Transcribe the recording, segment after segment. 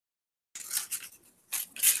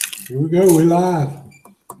Here we go. We live.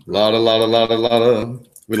 We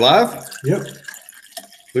live? Yep.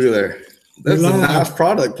 Look at there. That's a nice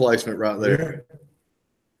product placement right there. Yeah.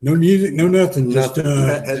 No music, no nothing. Just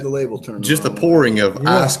had the label turned. Just a pouring of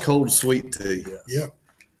ice cold sweet tea. Yep.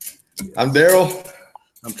 I'm Daryl.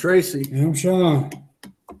 I'm Tracy. And I'm Sean.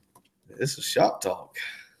 This is Shop Talk.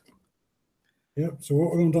 Yep. So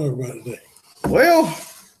what we're going to talk about today? Well,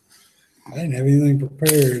 I didn't have anything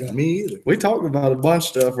prepared. Me either. we talked about a bunch of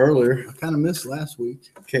stuff earlier. I kind of missed last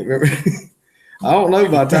week. Can't remember. I don't know.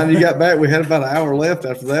 By the time you got back, we had about an hour left.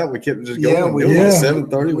 After that, we kept just going. It was like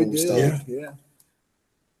 7:30 when we started. Yeah.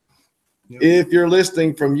 If you're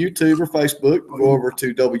listening from YouTube or Facebook, go over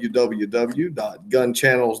to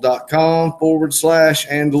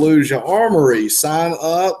www.gunchannels.com/Andalusia Armory. Sign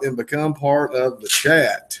up and become part of the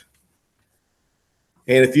chat.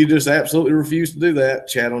 And if you just absolutely refuse to do that,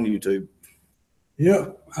 chat on YouTube.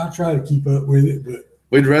 Yep. I try to keep up with it, but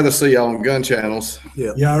we'd rather see y'all on Gun Channels.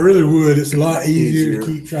 Yeah, I really would. It's a lot easier to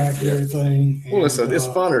keep track of everything. Well, it's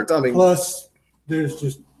funner. I mean, plus, there's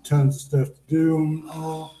just tons of stuff to do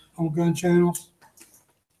on Gun Channels.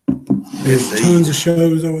 There's tons of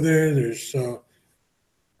shows over there. There's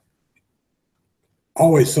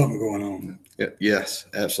always something going on. Yes,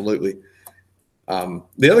 absolutely.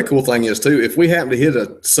 The other cool thing is, too, if we happen to hit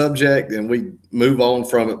a subject and we move on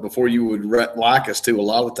from it before you would like us to, a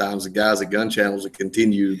lot of times the guys at Gun Channels will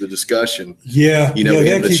continue the discussion. Yeah,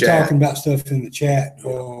 they in the keep chat. talking about stuff in the chat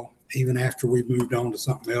even after we've moved on to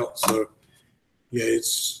something else. So, yeah,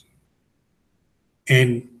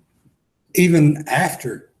 and even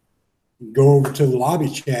after, go over to the lobby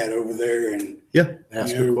chat over there and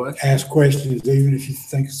ask questions, even if you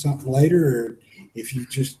think of something later or if you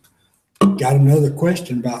just got another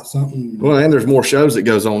question about something. Well, and there's more shows that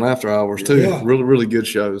goes on after hours too. Yeah. Really, really good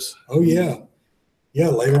shows. Oh yeah.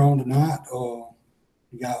 Later on tonight, you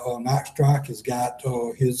got Night Strike has got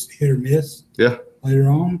his hit or miss. Yeah.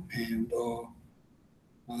 Later on, and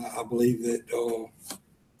I believe that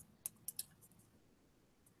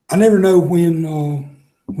I never know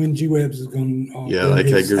when G-Webs is going to do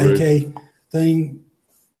his AK thing.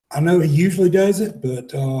 I know he usually does it,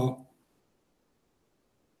 but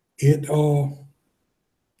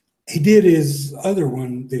he did his other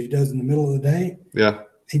one that he does in the middle of the day. Yeah.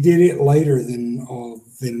 He did it later than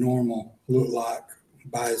normal, looked like,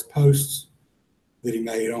 by his posts that he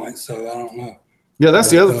made on it. So I don't know. Yeah, that's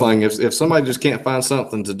the other thing. If somebody just can't find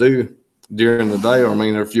something to do during the day, or I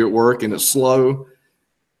mean, if you're at work and it's slow,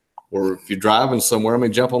 or if you're driving somewhere, I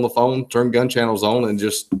mean, jump on the phone, turn Gun Channels on, and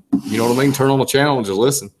just, you know what I mean, turn on the channel and just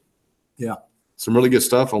listen. Yeah. Some really good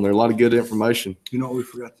stuff on there. A lot of good information. You know what we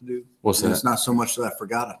forgot to do? What's that? It's not so much that I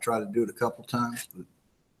forgot. I tried to do it a couple times, but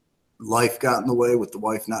life got in the way with the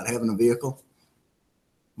wife not having a vehicle.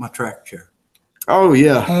 My tractor chair. Oh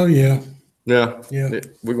yeah. Oh yeah. Yeah. Yeah.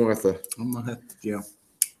 We're gonna have to.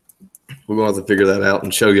 We're gonna have to figure that out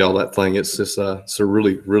and show y'all that thing. It's just it's a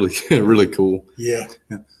really, really, really cool. Yeah.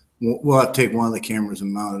 We'll have to take one of the cameras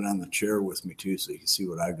and mount it on the chair with me too, so you can see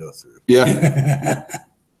what I go through. Yeah.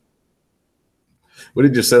 We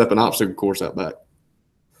did just set up an obstacle course out back.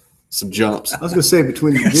 Some jumps. I was going to say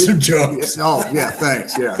between the some jumps. Oh, yeah,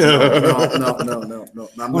 thanks. Yeah. No.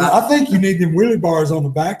 I think you need them wheelie bars on the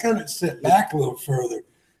back of it, set back a little further.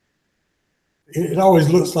 It always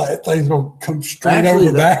looks like that thing's going to come straight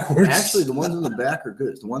over backwards. Actually, the ones in the back are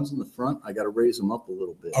good. The ones in the front, I got to raise them up a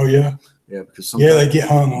little bit. Oh, yeah? Yeah, because sometimes. Yeah, they get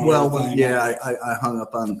hung on. Well, I hung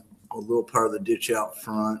up on a little part of the ditch out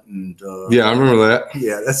front, and yeah, I remember that.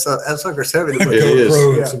 Yeah, that sucker's heavy. It is.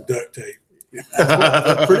 And some duct tape.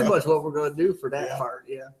 That's pretty much what we're going to do for that part.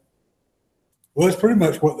 Yeah. Well, it's pretty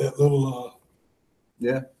much what that little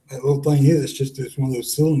that little thing is. It's one of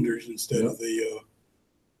those cylinders instead of the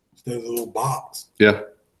little box. Yeah.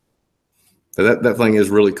 That thing is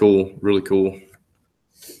really cool. Really cool.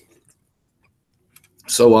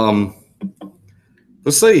 So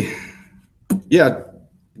let's see. Yeah.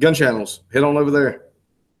 Gun Channels, head on over there.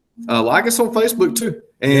 Like us on Facebook too,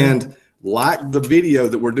 and like the video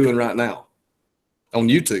that we're doing right now on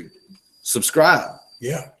YouTube. Subscribe.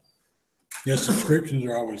 Yeah, subscriptions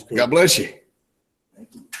are always cool. God bless you.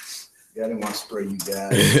 Thank you. Yeah, I didn't want to spray you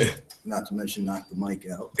guys, not to mention knock the mic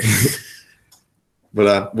out.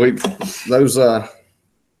 But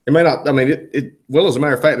it may not. I mean, well, as a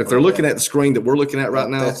matter of fact, if they're looking at the screen that we're looking at right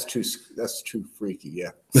now, that's too freaky. Yeah.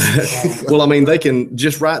 Well, I mean, they can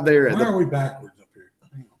just right there. Why are we backwards up here?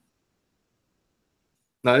 Hang on.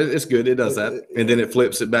 No, it's good. It does that, and then it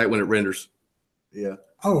flips it back when it renders. Yeah.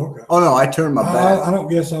 Oh, okay. Oh no, I turned my back. I don't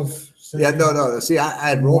guess I've. Yeah, no. See, I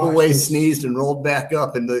had rolled away, sneezed, and rolled back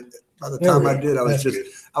up, and by the time I did, I was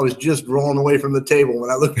I was just rolling away from the table when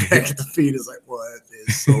I looked back at the feed. It's like, well, that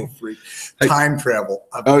is so freak. Time travel.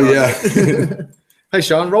 Oh yeah. Hey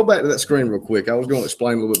Sean, roll back to that screen real quick. I was going to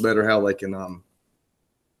explain a little bit better how they can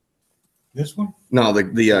This one? No, the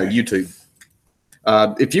YouTube.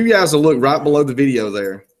 If you guys will look right below the video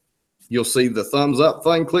there, you'll see the thumbs up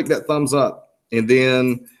thing. Click that thumbs up, and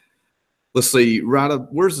then let's see,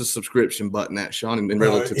 where's the subscription button at, Sean, in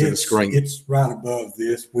relative to the screen? It's right above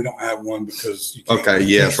this. We don't have one because you can't. Okay,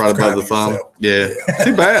 yeah, it's right above the thumb. Yeah,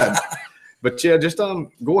 too bad. But yeah, just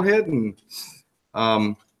go ahead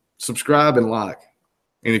and subscribe and like.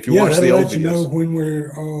 And if you watch the old videos, you know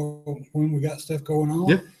when we got stuff going on.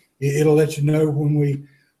 Yeah, it'll let you know when we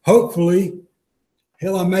hopefully.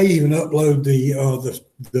 Hell, I may even upload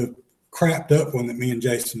the crapped up one that me and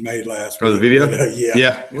Jason made last week. Oh, the video?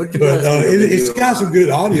 Yeah. But it's got some good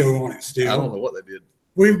audio on it still. I don't know what they did.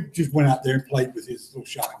 We just went out there and played with his little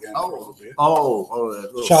shotgun for a little bit.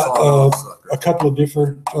 That little shot a couple of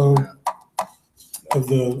different of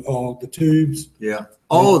the tubes. Yeah.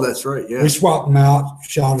 Oh, that's right. Yeah. We swapped them out,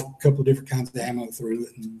 shot a couple of different kinds of ammo through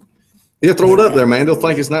it. Yeah, throw it up there, man. They'll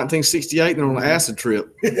think it's 1968 and they're on an acid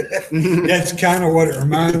trip. That's kind of what it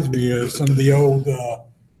reminds me of. Some of the old.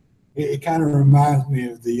 It kind of reminds me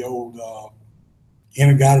of the old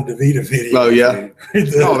In-A-Gadda-Da-Vida video. Oh yeah.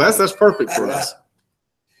 No, that's perfect for us.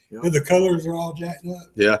 The colors are all jacked up.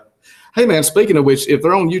 Yeah. Hey man, speaking of which, if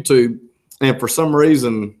they're on YouTube and for some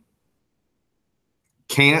reason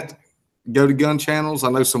can't go to gun channels,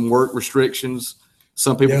 I know some work restrictions.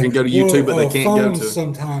 Some people can go to YouTube, but they can't go to.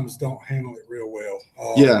 Sometimes don't handle it real well.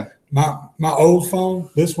 Yeah. My old phone,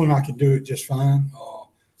 this one I could do it just fine.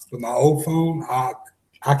 With my old phone,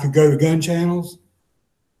 I could go to gun channels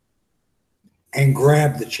and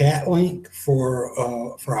grab the chat link for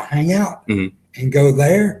a hangout and go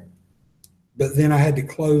there. But then I had to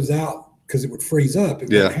close out because it would freeze up. It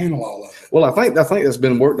wouldn't handle all of it. Well, I think that's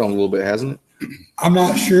been worked on a little bit, hasn't it? I'm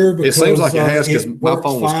not sure. It seems like it has because my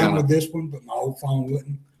phone was fine with this one, but my old phone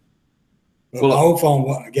wouldn't. But Well, my old phone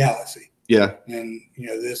wasn't a Galaxy. Yeah. And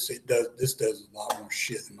this does a lot more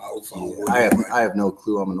shit than my old phone. I have no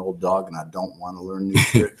clue. I'm an old dog and I don't want to learn new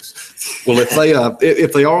tricks. Well, if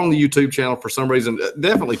they are on the YouTube channel for some reason,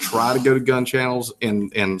 definitely try to go to gun channels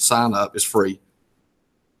and sign up. It's free.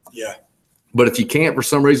 Yeah. But if you can't for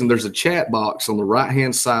some reason, there's a chat box on the right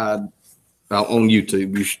hand side on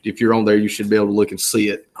YouTube. If you're on there, you should be able to look and see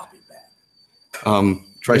it. I'll be back.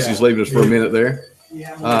 Tracy's leaving us for a minute there.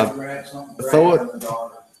 Yeah, I'm gonna grab something.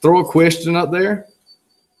 Throw a question up there,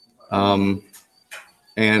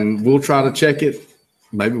 and we'll try to check it.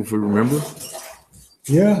 Maybe if we remember.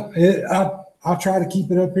 Yeah, I try to keep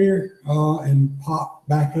it up here and pop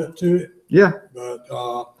back up to it. Yeah. But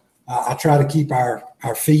I try to keep our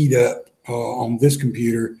feed up on this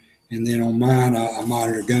computer, and then on mine I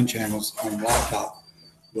monitor gun channels on the laptop.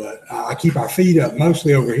 But I keep our feed up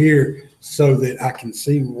mostly over here so that I can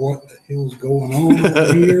see what the hell's going on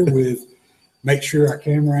over here with. Make sure our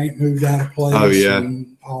camera ain't moved out of place. Oh, yeah.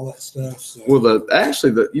 And all that stuff. So. Well,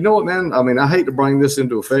 you know what, man? I mean, I hate to bring this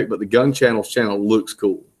into effect, but the gun channels channel looks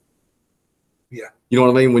cool. Yeah. You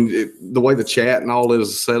know what I mean? The way the chat and all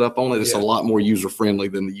is set up on it, it's a lot more user friendly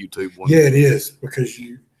than the YouTube one. Yeah, it is because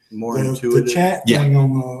more intuitive. The chat thing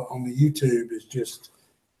on the YouTube is just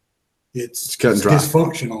it's cut and dry.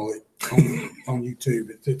 Dysfunctional on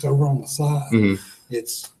YouTube. It's over on the side. Mm-hmm.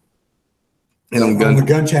 And on the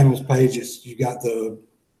gun channels page, you got your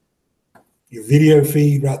video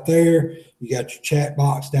feed right there. You got your chat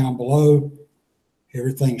box down below.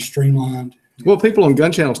 Everything's streamlined. Well, people on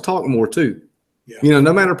gun channels talk more too. Yeah. You know,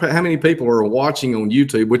 no matter how many people are watching on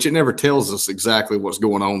YouTube, which it never tells us exactly what's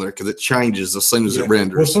going on there because it changes as soon as it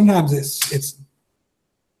renders. Well, sometimes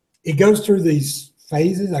it goes through these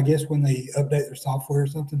phases. I guess when they update their software or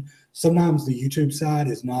something. Sometimes the YouTube side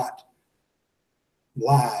is not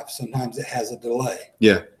live. Sometimes it has a delay.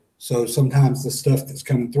 Yeah. So sometimes the stuff that's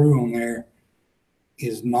coming through on there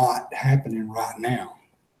is not happening right now.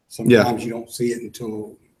 Sometimes you don't see it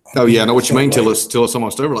until. Oh yeah, I know what you mean. Till it's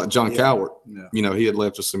almost over. Like John Cowart. Yeah. You know, he had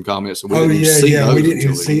left us some comments. And we didn't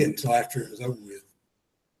even see it until after it was over with.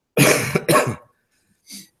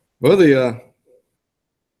 Well, the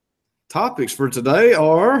topics for today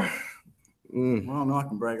are. Well, no, I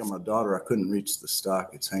can brag on my daughter. I couldn't reach the stock.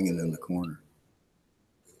 It's hanging in the corner.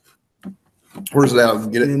 Where's that?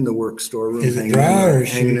 Get it in the work storeroom. Is it dry or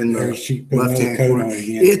hanging in the left-hand corner? On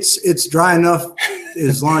it it's dry enough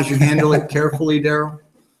as long as you handle it carefully, Daryl.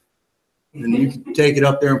 And you can take it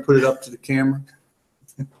up there and put it up to the camera.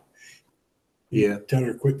 Yeah. Tell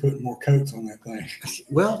her to quit putting more coats on that thing.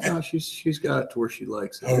 Well, no, she's got it to where she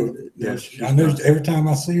likes it. Oh, Yeah. I know every time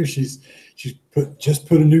I see her, she's put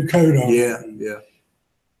a new coat on. Yeah, yeah.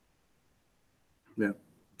 Yeah.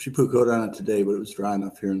 She put a coat on it today, but it was dry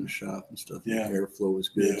enough here in the shop and stuff. Yeah. The airflow was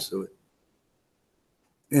good. Yeah. So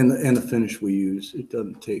and the finish we use, it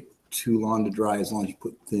doesn't take too long to dry as long as you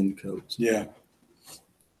put thin coats. Yeah.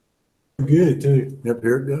 Good too. Yep,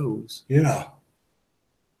 here it goes. Yeah.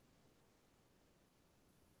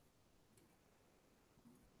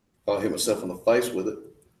 I'll hit myself in the face with it.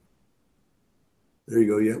 There you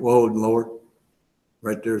go. Yeah. Whoa, lower.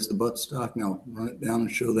 Right there's the buttstock. Now run it down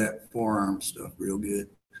and show that forearm stuff real good.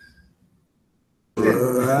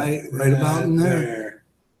 Right about in there.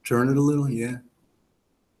 Turn it a little, yeah.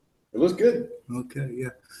 It looks good. Okay,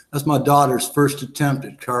 yeah. That's my daughter's first attempt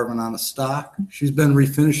at carving on a stock. She's been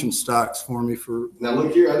refinishing stocks for me for. Now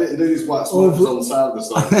look here, I didn't do these white smokers on the side of the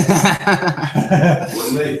stock.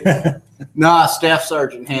 Wasn't me. Nah, staff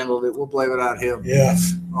sergeant handled it. We'll blame it on him. Yeah.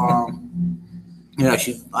 Yeah,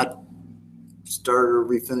 I started her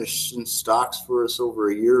refinishing stocks for us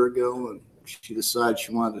over a year ago, and she decided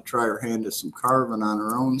she wanted to try her hand at some carving on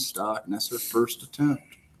her own stock, and that's her first attempt.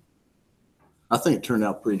 I think it turned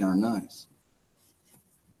out pretty darn nice.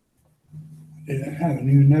 Yeah, I haven't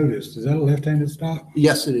even noticed. Is that a left-handed stock?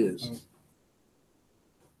 Yes, it is.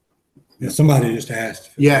 Yeah, somebody just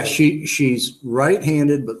asked. Yeah, she's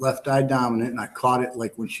right-handed but left eye dominant, and I caught it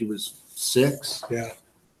like when she was 6. Yeah.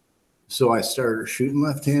 So I started her shooting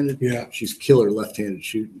left-handed. Yeah. She's killer left-handed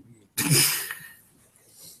shooting.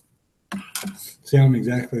 See, I'm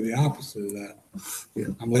exactly the opposite of that. Yeah.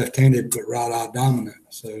 I'm left-handed but right-eye dominant.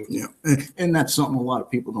 So yeah, and that's something a lot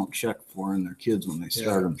of people don't check for in their kids when they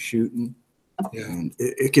start them shooting. Yeah. And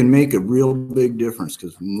it can make a real big difference,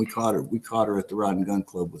 because when we caught her at the Rod and Gun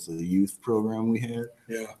Club with the youth program we had.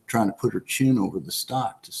 Yeah. Trying to put her chin over the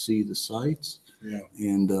stock to see the sights. Yeah.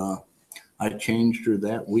 And I changed her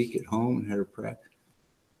that week at home and had her practice.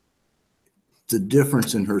 The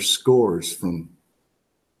difference in her scores from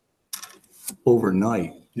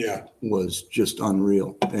overnight was just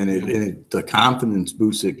unreal, and the confidence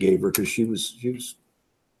boost it gave her, because she was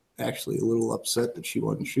actually a little upset that she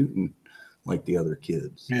wasn't shooting like the other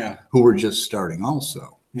kids who were just starting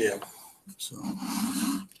also. Yeah. So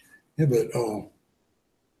yeah, but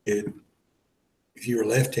if you were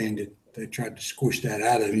left-handed, they tried to squish that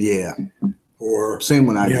out of you. Yeah. Or same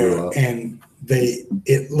when I grew up. And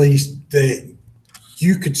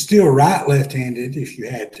you could still write left-handed if you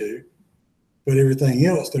had to, but everything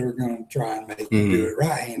else they were going to try and make you do it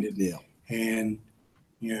right-handed. Yeah. And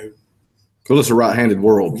well, it's a right-handed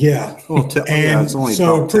world. Yeah. Well, it's only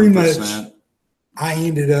so about pretty 10%. much I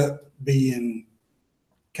ended up being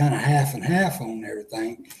kind of half and half on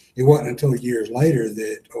everything. It wasn't until years later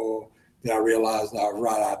that I realized I was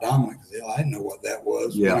right-eye dominant. I didn't know what that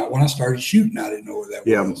was. Yeah. When I started shooting, I didn't know what that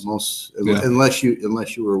was. Unless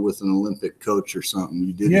you were with an Olympic coach or something,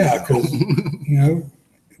 you didn't. Yeah, because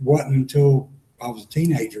it wasn't until I was a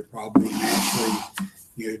teenager probably, and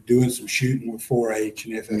actually doing some shooting with 4-H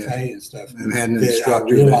and FFA and stuff, and had an that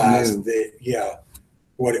instructor I realized that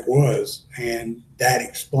what it was, and that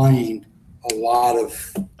explained a lot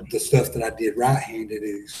of the stuff that I did right-handed.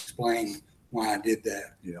 It explained why I did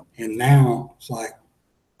that. Yeah. And now it's like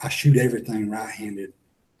I shoot everything right-handed.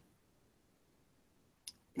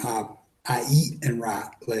 I eat and write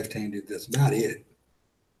left-handed. That's about it.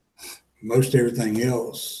 Most everything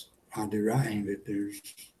else I do right-handed. There's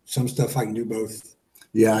some stuff I can do both.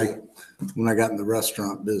 Yeah. When I got in the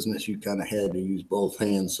restaurant business, you kind of had to use both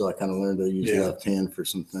hands. So I kind of learned to use left hand for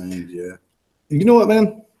some things. Yeah. You know what,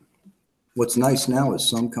 man? What's nice now is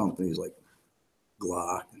some companies like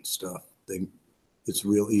Glock and stuff, it's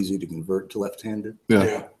real easy to convert to left-handed.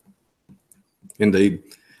 Yeah. Indeed.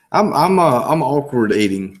 I'm awkward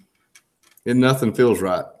eating, and nothing feels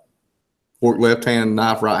right. Fork left hand,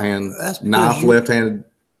 knife right hand, knife left handed.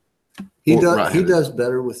 He does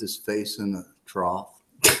better with his face in the trough.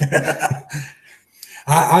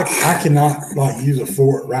 I cannot use a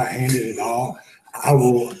fork right-handed at all. I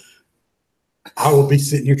will be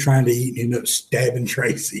sitting here trying to eat and end up stabbing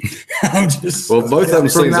Tracy. I'm just both of them.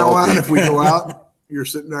 From now on, if we go out, you're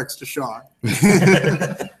sitting next to Sean.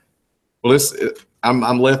 Well,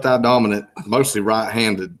 I'm left eye dominant, mostly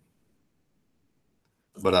right-handed,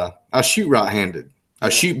 but I shoot right-handed. I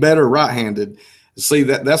shoot better right-handed. See,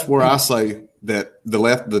 that's where I say that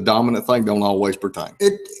the dominant thing don't always pertain.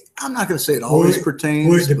 I'm not going to say it always pertains.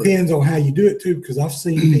 Well, it depends on how you do it too, because I've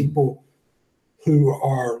seen people who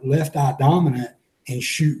are left eye dominant and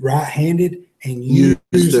shoot right-handed and use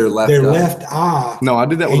their left eye. No, I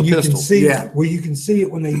did that with a pistol. You can see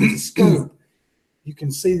it when they use a scope. you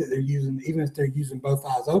can see that they're using, even if they're using both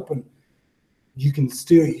eyes open, you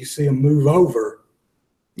see them move over.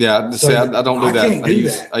 Yeah, I don't do that. Can't do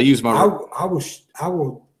that. I use my. I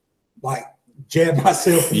will like jab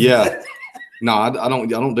myself. Yeah. No, I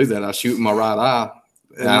don't do that. I shoot my right eye.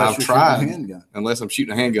 And I've tried unless I'm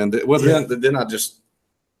shooting a handgun. Well, then I just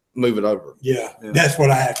move it over. Yeah, that's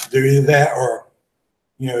what I have to do. Either that or,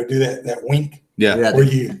 do that wink. Yeah. Where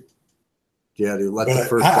you. Yeah, dude,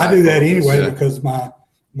 I do that anyway because my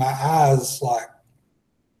eyes, like,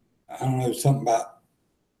 I don't know, something about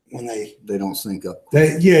when they don't sync up.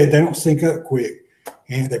 They don't sync up quick,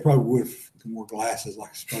 and they probably would if they wore glasses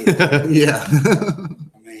like a stroke. Yeah.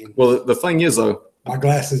 I mean, well, the thing is though, my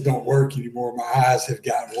glasses don't work anymore. My eyes have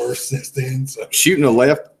gotten worse since then. So shooting a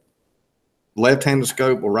left-handed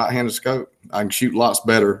scope or right-handed scope, I can shoot lots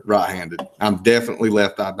better right-handed. I'm definitely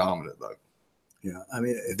left-eye dominant though. Yeah, I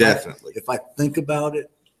mean, definitely. If I think about it,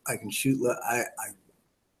 I can shoot. I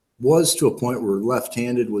was to a point where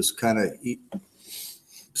left-handed was kind of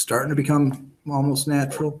starting to become almost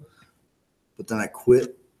natural, but then I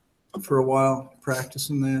quit for a while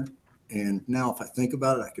practicing that. And now if I think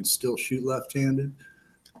about it, I can still shoot left-handed.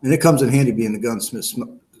 And it comes in handy being the gunsmith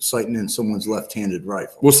sighting in someone's left-handed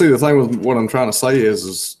rifle. Well, see, the thing with what I'm trying to say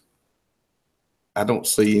is I don't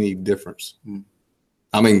see any difference.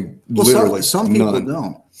 I mean, literally, some people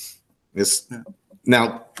don't.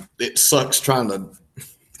 Now it sucks trying to,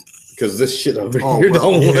 because this shit over here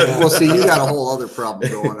don't. Well, see, you got a whole other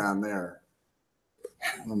problem going on there.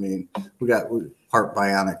 I mean, we got part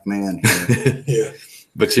bionic man here. Yeah,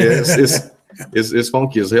 but yeah, it's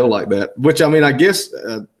funky as hell like that. Which I mean, I guess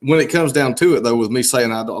when it comes down to it, though, with me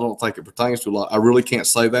saying I don't think it pertains to a lot, I really can't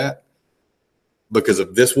say that, because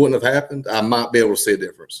if this wouldn't have happened, I might be able to see a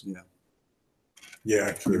difference.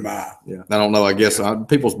 Yeah, you might. Yeah, I don't know. I guess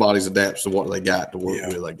people's bodies adapt to what they got to work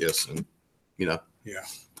with. I guess, and Yeah.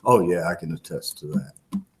 Oh yeah, I can attest to that.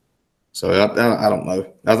 So I don't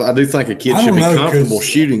know. I do think a kid should be comfortable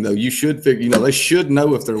shooting though. You should figure. They should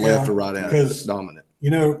know if they're left or right dominant.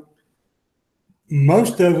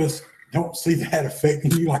 Most of us don't see that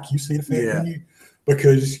affecting you like you see it affecting you,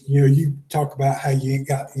 because you talk about how you ain't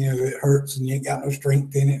got it hurts and you ain't got no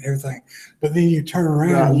strength in it and everything, but then you turn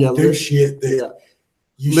around and you do shit that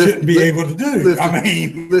you shouldn't be able to do.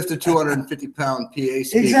 Lift a 250-pound PA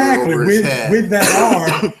speaker exactly over his head. With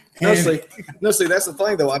that arm. No, see, that's the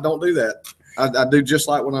thing though. I don't do that. I do just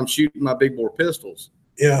like when I'm shooting my big bore pistols.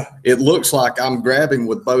 Yeah, it looks like I'm grabbing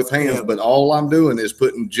with both hands, but all I'm doing is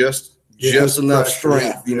putting just enough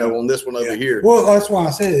strength, on this one over here. Well, that's why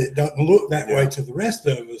I said it doesn't look that way to the rest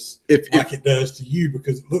of us, like it does to you,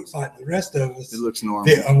 because it looks like the rest of us. It looks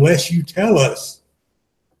normal. Unless you tell us,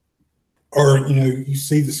 or you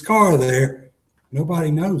see the scar there,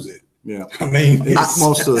 nobody knows it. Yeah, I mean,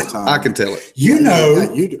 most of the time I can tell it. You've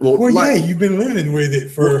been living with it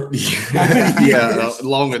for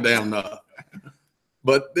long enough.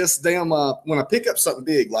 But this damn when I pick up something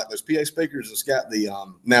big like those PA speakers, it's got the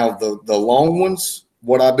now the long ones.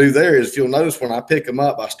 What I do there is, if you'll notice, when I pick them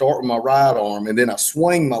up, I start with my right arm and then I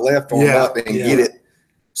swing my left arm up and get it.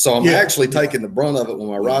 So I'm actually taking the brunt of it with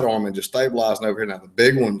my right arm and just stabilizing over here. Now the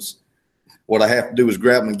big ones, what I have to do is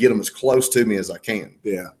grab them and get them as close to me as I can.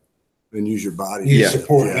 Yeah. And use your body. You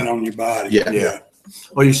support it on your body. Yeah.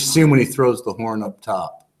 Well, you should see him when he throws the horn up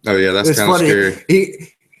top. Oh yeah, that's kind of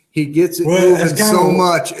scary. He gets it moving so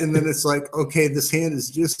much, and then it's like, okay, this hand is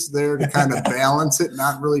just there to kind of balance it,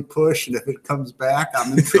 not really push. And if it comes back,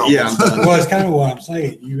 I'm in trouble. Well, it's kind of what I'm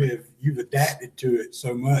saying. You've adapted to it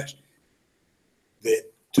so much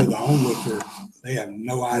that to the onlooker, they have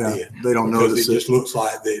no idea. They don't notice it. Just looks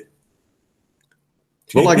like that.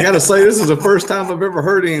 Well, I got to say, this is the first time I've ever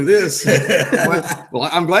heard any of this. Well,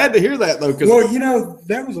 I'm glad to hear that, though. Well,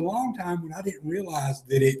 there was a long time when I didn't realize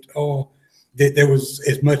that that there was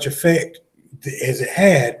as much effect as it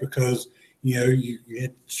had, because, you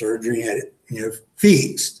had surgery, had it,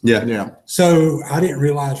 fixed. Yeah. So I didn't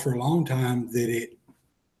realize for a long time that it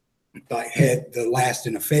had the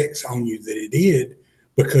lasting effects on you that it did,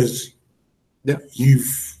 because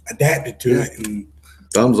you've adapted to it. And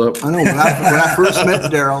thumbs up. I know. When I first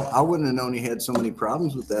met Daryl, I wouldn't have known he had so many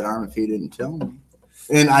problems with that arm if he didn't tell me.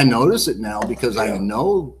 And I notice it now because I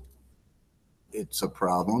know it's a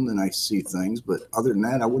problem and I see things. But other than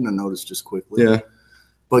that, I wouldn't have noticed just quickly. Yeah.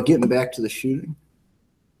 But getting back to the shooting,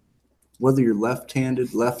 whether you're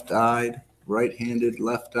left-handed, left-eyed, right-handed,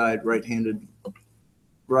 left-eyed, right-handed,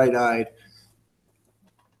 right-eyed,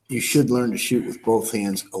 you should learn to shoot with both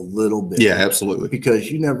hands a little bit. Yeah, absolutely.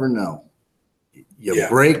 Because you never know. You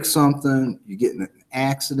break something, you get in an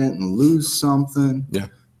accident and lose something. Yeah.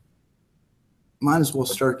 might as well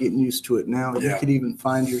start getting used to it now. Yeah. You could even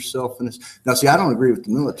find yourself in this. Now, see, I don't agree with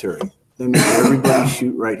the military. They make everybody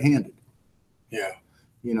shoot right-handed. Yeah.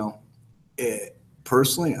 You know,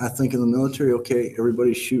 personally, I think in the military, okay,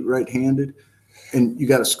 everybody shoot right-handed, and you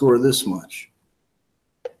got to score this much.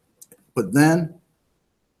 But then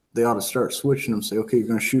they ought to start switching them. Say, okay, you're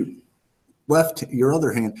going to shoot left, your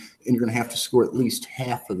other hand, and you're going to have to score at least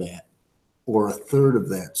half of that or a third of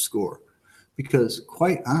that score. Because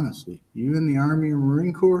quite honestly, you in the Army or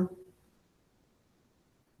Marine Corps,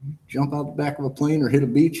 jump out the back of a plane or hit a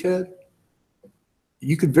beachhead,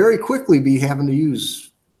 you could very quickly be having to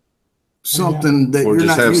use something that or you're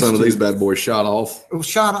just not have used some to. of these bad boys shot off.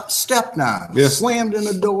 Shot up, stepped on, Yeah. slammed in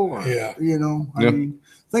a door. Yeah. You know, I mean,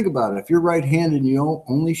 think about it. If you're right-handed and you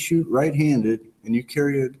only shoot right-handed and you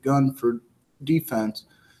carry a gun for defense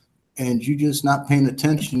and you just not paying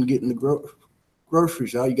attention, getting the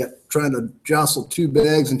groceries out, you got trying to jostle 2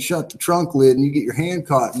 bags and shut the trunk lid and you get your hand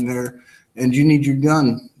caught in there and you need your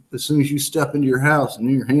gun as soon as you step into your house and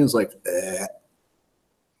your hand's like, eh.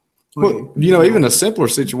 Well, you know, even a simpler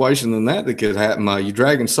situation than that could happen. You're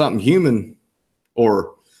dragging something human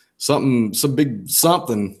or some big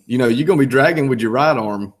something, you know, you're going to be dragging with your right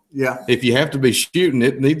arm. Yeah. If you have to be shooting,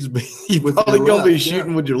 it needs to be, you're probably going to be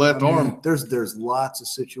shooting with your left arm. There's lots of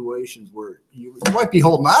situations where you might be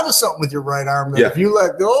holding on to something with your right arm. That if you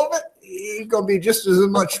let go of it, you're going to be just as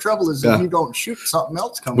much trouble as if you don't shoot something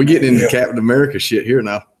else coming. We're getting into Captain America shit here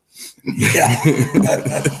now. Yeah.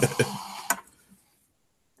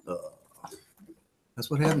 That's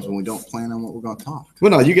what happens when we don't plan on what we're going to talk. Well,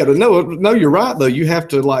 no, you got to no, you're right though. You have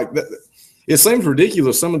to it seems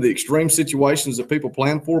ridiculous, some of the extreme situations that people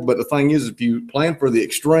plan for, but the thing is, if you plan for the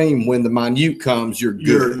extreme, when the minute comes, you're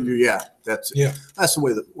good. That's it. Yeah. That's the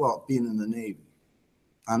way being in the Navy,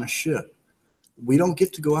 on a ship, we don't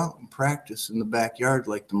get to go out and practice in the backyard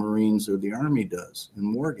like the Marines or the Army does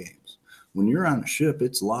in war games. When you're on a ship,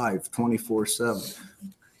 it's live 24/7.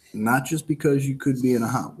 Not just because you could be in a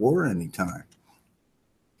hot war anytime.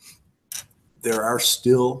 There are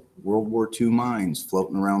still World War II mines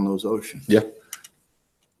floating around those oceans. Yeah.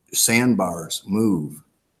 Sandbars move.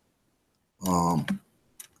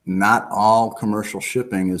 Not all commercial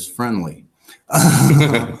shipping is friendly.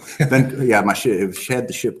 My ship had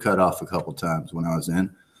the ship cut off a couple times when I was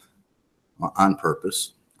in on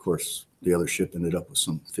purpose. Of course, the other ship ended up with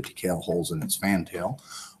some 50 cal holes in its fantail.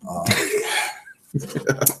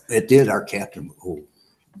 It did. Our captain.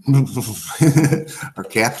 Our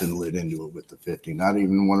captain lit into it with the 50. Not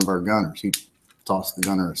even one of our gunners. He tossed the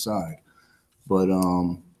gunner aside. But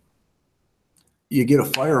you get a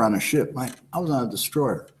fire on a ship. I was on a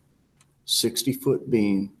destroyer, 60-foot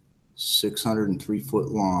beam, 603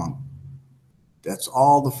 foot long. That's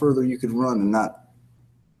all the further you could run, and not.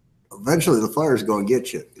 Eventually, the fire's going to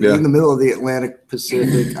get you. Yeah. In the middle of the Atlantic,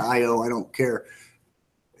 Pacific, I don't care.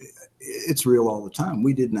 It's real all the time.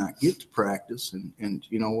 We did not get to practice, and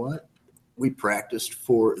you know what? We practiced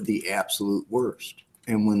for the absolute worst.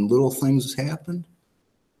 And when little things happened,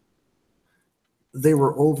 they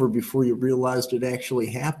were over before you realized it actually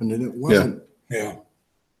happened, and it wasn't. Yeah.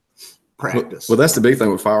 Practice. Well, that's the big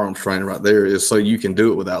thing with firearms training right there, is so you can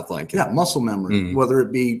do it without thinking. Yeah, muscle memory. Whether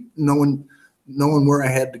it be knowing where I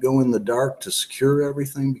had to go in the dark to secure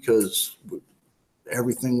everything because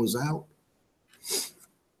everything was out,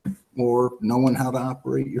 or knowing how to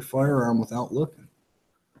operate your firearm without looking.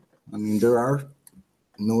 I mean, there are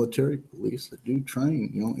military police that do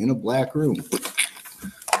train, in a black room.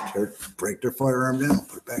 Break their firearm down,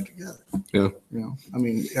 put it back together. Yeah. I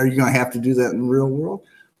mean, are you going to have to do that in the real world?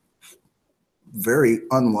 Very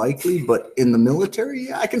unlikely, but in the military,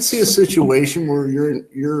 yeah, I can see a situation where you're in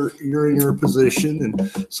your position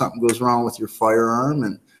and something goes wrong with your firearm,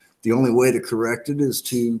 and the only way to correct it is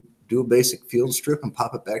to do a basic field strip and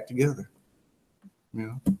pop it back together.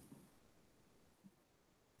 Damn,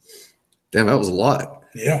 that was a lot.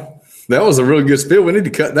 Yeah. That was a really good spiel. We need to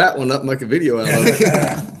cut that one up and make a video out of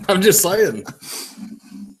it. I'm just saying.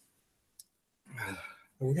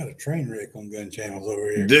 We got a train wreck on gun channels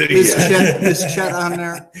over here. Is Chet on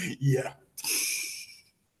there? Yeah.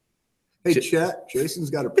 Hey, Chet,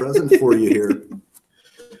 Jason's got a present for you here.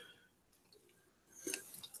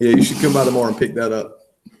 Yeah, you should come by tomorrow and pick that up.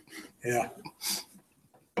 Yeah.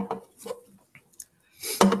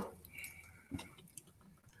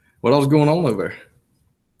 What else going on over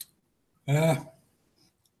there?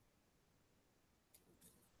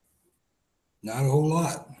 Not a whole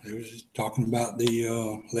lot. It was just talking about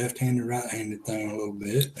the left-handed, right-handed thing a little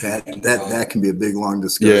bit. That can be a big, long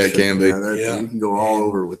discussion. Yeah, it can be. You can go all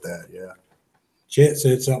over with that. Yeah. Chet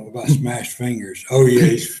said something about smashed fingers. Oh yeah,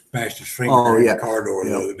 he smashed his finger in the car door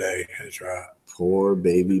the other day. That's right. Poor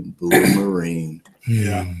baby blue marine.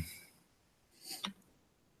 Yeah.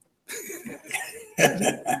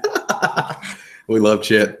 We love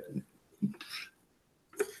Chet.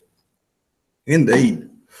 Indeed.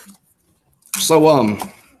 So,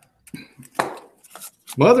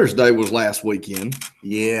 Mother's Day was last weekend.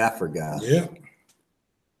 Yeah, I forgot. Yeah.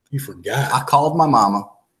 You forgot. I called my mama.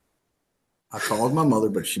 I called my mother,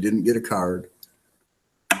 but she didn't get a card.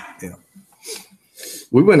 Yeah.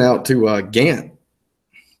 We went out to Gant.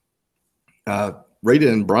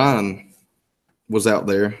 Rita and Brian was out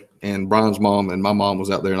there, and Brian's mom and my mom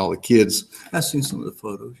was out there, and all the kids. I've seen some of the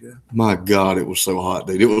photos, yeah. My God, it was so hot,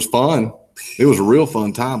 dude. It was fun. It was a real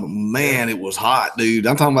fun time, but man, it was hot, dude.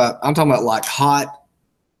 I'm talking about like hot.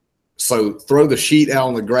 So throw the sheet out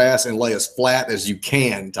on the grass and lay as flat as you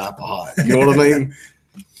can type of hot. You know what I mean?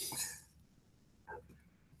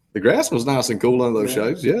 The grass was nice and cool on those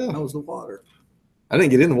shows. Yeah. That was the water. I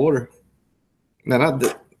didn't get in the water. Man,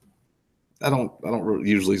 I don't really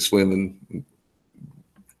usually swim in,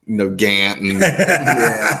 Gant. And,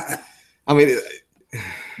 Yeah. I mean,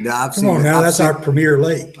 Come on now, that's our premier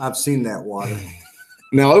lake. I've seen that water.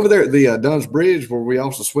 Now over there at the Dunn's Bridge where we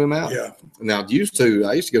also swim out. Yeah. Now I used to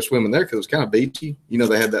go swimming there because it was kind of beachy.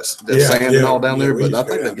 They had that sand and all down there, but I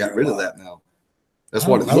think they've got rid of that now. That's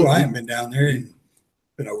what it looked like. I haven't been down there in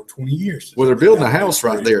been over 20 years. Well, they're building a house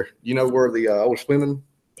right there. You know where the old swimming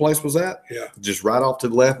place was at? Yeah. Just right off to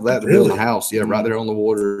the left of that, they're building a house. Yeah, right there on the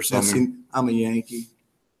water or something. I'm a Yankee.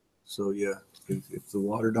 So yeah, if the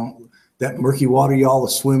water that murky water y'all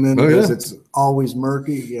swim in because it's always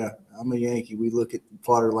murky. Yeah, I'm a Yankee. We look at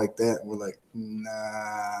water like that and we're like,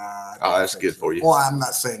 nah. Oh, that's good for you. Well, I'm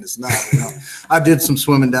not saying it's not. I did some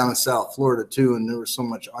swimming down in South Florida too, and there was so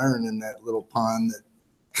much iron in that little pond that.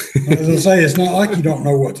 I was going to say, it's not like you don't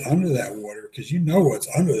know what's under that water because you know what's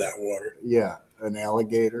under that water. Yeah, an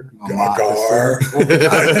alligator, a gar,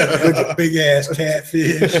 a big ass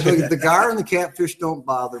catfish. Look, the gar and the catfish don't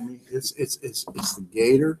bother me. It's the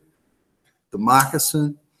gator, the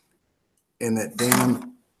moccasin, and that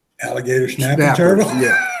damn alligator snapping turtle.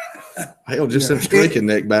 Yeah, hell, just them streaking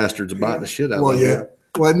neck bastards are biting the shit out of them. Yeah.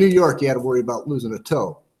 Well, in New York, you had to worry about losing a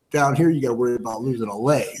toe. Down here, you got to worry about losing a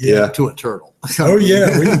leg to a turtle. Oh,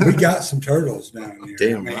 yeah. We got some turtles down here.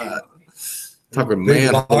 Damn right. Talking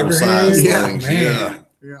manhole size things.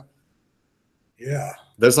 Yeah.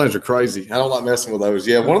 Those things are crazy. I don't like messing with those.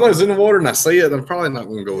 Yeah, one of those in the water and I see it, I'm probably not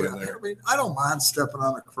going to go in there. I mean, I don't mind stepping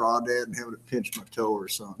on a crawdad and having to pinch my toe or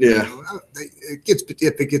something. Yeah. If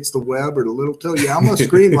it gets the web or the little toe, I'm going to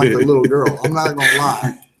scream like a little girl. I'm not going to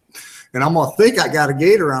lie. And I'm going to think I got a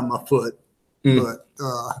gator on my foot. But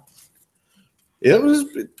it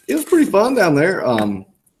was pretty fun down there.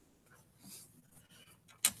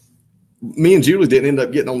 Me and Julie didn't end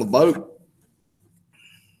up getting on the boat,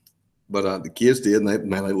 but the kids did, and they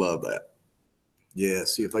love that. Yeah,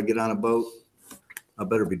 see, if I get on a boat, I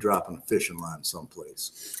better be dropping a fishing line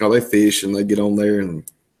someplace. Oh, they fish and they get on there and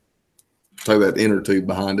throw that inner tube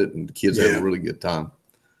behind it, and the kids have a really good time.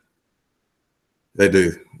 They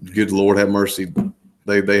do. Good Lord have mercy.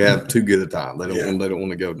 They have too good a time. They don't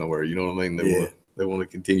want to go nowhere. You know what I mean? They want to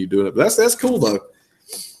continue doing it. But that's cool though.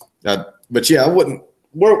 But yeah, I wouldn't.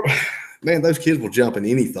 Man, those kids will jump in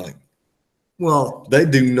anything. Well, they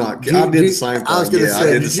do not. I did the same thing. I was going to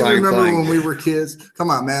say, did you remember when we were kids? Come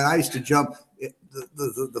on, man. I used to jump.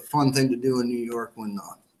 The fun thing to do in New York when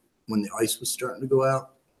the ice was starting to go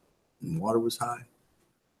out and the water was high,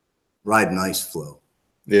 ride an ice floe.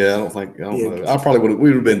 Yeah, I don't know. I probably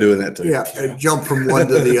would have been doing that too. Yeah, jump from one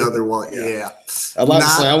to the other one. Yeah. I'd like to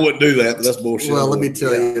say I wouldn't do that, but that's bullshit. Well, let me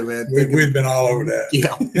tell you, man. We've been all over that.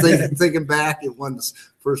 Yeah. Thinking back, it was,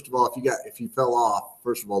 first of all, if you fell off,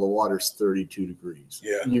 first of all, the water's 32 degrees.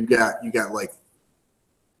 Yeah. You got like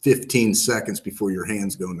 15 seconds before your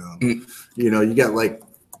hands go numb. You got like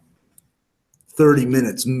 30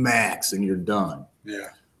 minutes max and you're done. Yeah.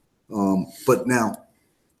 But now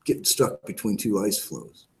getting stuck between two ice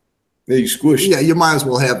floes. Yeah, you squish. Yeah, you might as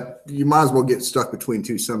well get stuck between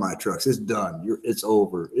two semi trucks. It's done. It's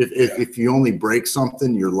over. If you only break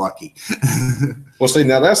something, you're lucky. Well, see,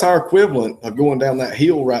 now that's our equivalent of going down that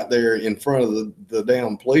hill right there in front of the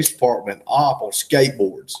damn police department op on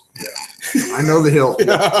skateboards. Yeah, I know the hill.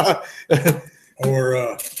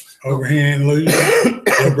 Or overhand loose,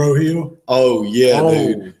 Elbow Hill. Oh yeah,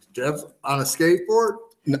 dude. Jeff on a skateboard.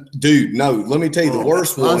 No, dude, no. Let me tell you the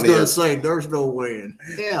worst one. I was going to say, there's no way in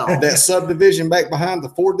hell. That subdivision back behind the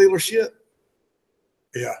Ford dealership.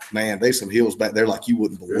 Yeah, man, there's some hills back there like you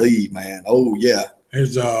wouldn't believe, man. Oh yeah,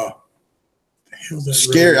 there's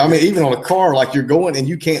scary. I mean, even on a car, like you're going and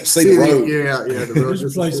you can't see the road. Yeah. There's a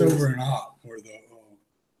place over in Op where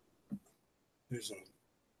there's a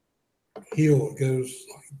hill that goes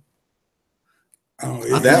like,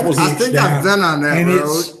 I think I've been on that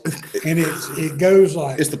road. And it goes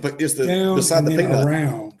like it's the down beside and the then peanut.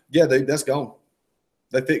 around. Yeah, that's gone.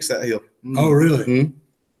 They fixed that hill. Oh, really? Mm-hmm.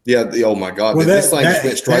 Yeah. Oh my God. Well, this thing just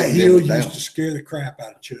went straight. That hill down. used to scare the crap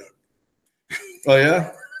out of Chuck. Oh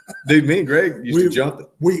yeah, dude. Me and Greg used to jump it.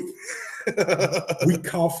 We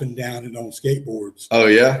coffined down it on skateboards. Oh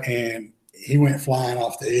yeah. And he went flying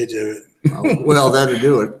off the edge of it. Oh, well, that'll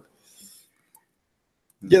do it.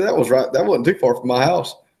 Yeah, that was right. That wasn't too far from my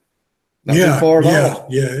house. Not too far at all.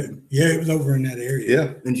 Yeah. It was over in that area.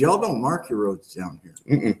 Yeah. And y'all don't mark your roads down here.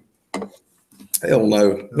 Hell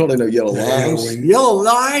no. Don't know yellow lines. Yellow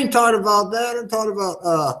line. Talked about that. I talked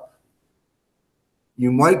about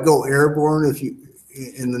you might go airborne if you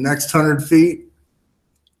in the next 100 feet.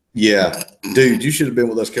 Yeah, dude, you should have been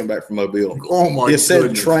with us coming back from Mobile. Oh my God! It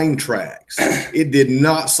said train tracks. It did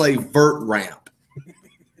not say vert ramp.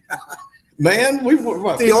 Man,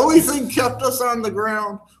 the only thing kept us on the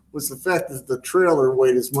ground was the fact that the trailer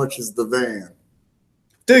weighed as much as the van.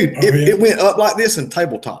 Dude, it went up like this and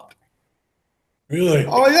tabletopped. Really?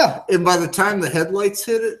 Oh yeah. And by the time the headlights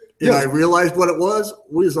hit it, and I realized what it was,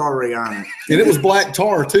 we was already on it. And it was black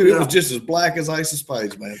tar too. It was just as black as Ace of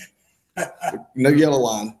Spades, man. No yellow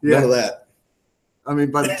line. None of that. I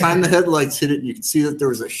mean, by the time the headlights hit it, you could see that there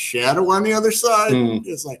was a shadow on the other side.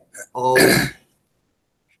 It's like, oh,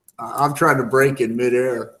 I'm trying to brake in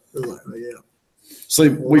midair. Like, oh, yeah. See,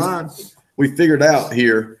 we figured out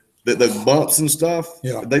here that the bumps and stuff,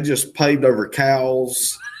 they just paved over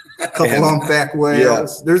cows. A couple humpback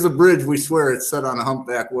whales. Yeah. There's a bridge, we swear it's set on a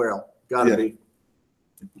humpback whale. Gotta be.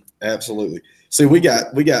 Absolutely. See, we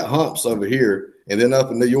got humps over here, and then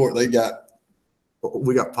up in New York, we got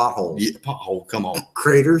potholes. Yeah, pothole. Come on.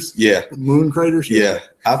 Craters. Yeah. Moon craters. Yeah.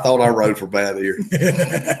 I thought our roads were bad here.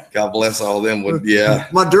 God bless all them.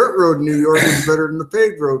 My dirt road in New York is better than the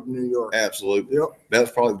paved road in New York. Absolutely. Yep. That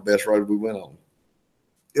was probably the best road we went on.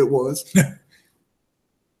 It was.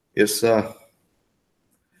 It's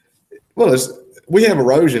we have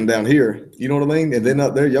erosion down here. You know what I mean? And then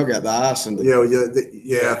up there, y'all got the ice and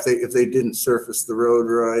if they didn't surface the road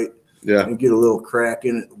right. Yeah, and get a little crack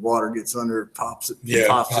in it, the water gets under it, pops it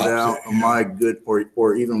out. Oh my good,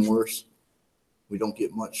 or even worse, we don't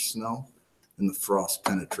get much snow, and the frost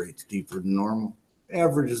penetrates deeper than normal.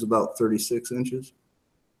 Average is about 36 inches,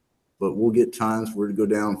 but we'll get times where to go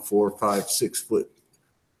down 4, 5, 6 foot.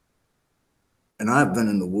 And I've been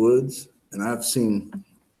in the woods, and I've seen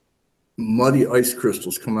muddy ice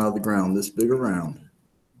crystals come out of the ground this big around,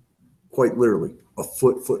 quite literally a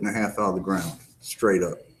foot and a half out of the ground, straight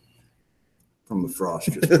up. From the frost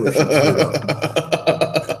just pushing it up.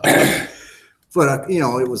 But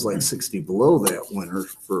it was like 60 below that winter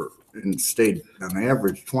and stayed on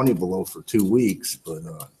average 20 below for 2 weeks. But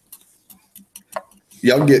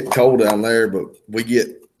y'all get cold down there, but we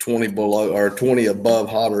get 20 below or 20 above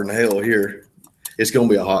hotter than hell here. It's gonna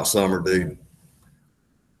be a hot summer, dude.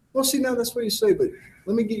 Well, see, now that's what you say, but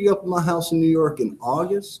let me get you up in my house in New York in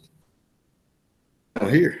August. Oh,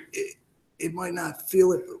 here. It might not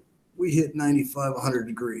feel it, but we hit 95, 100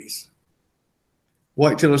 degrees.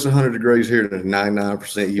 Wait till it's 100 degrees here and 99%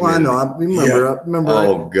 humidity. Well, I know. I remember.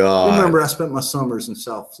 Oh, God. Remember, I spent my summers in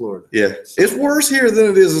South Florida. Yeah. It's worse here than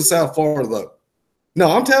it is in South Florida, though. No,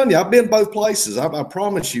 I'm telling you, I've been both places. I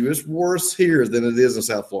promise you, it's worse here than it is in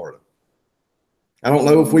South Florida. I don't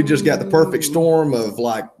know if we just got the perfect storm of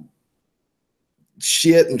like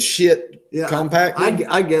shit compact.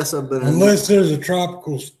 I guess I've been. Unless there's a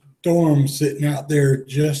tropical storm sitting out there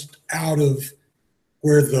just out of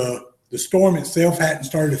where the storm itself hadn't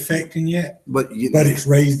started affecting yet, but it's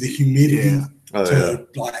raised the humidity to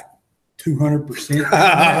like 200%.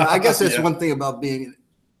 I guess that's one thing about being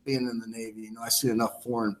in the Navy. I see enough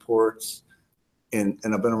foreign ports, and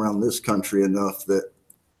I've been around this country enough that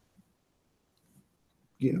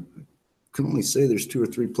I can only say there's 2 or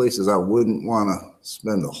 3 places I wouldn't want to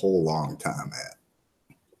spend a whole long time at.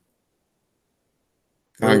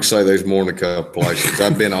 I can say there's more than a couple places.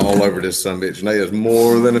 I've been all over this summit, and there's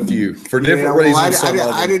more than a few for different reasons.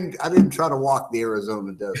 I didn't try to walk the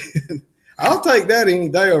Arizona desert. I'll take that any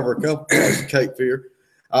day over a couple places, Cape Fear.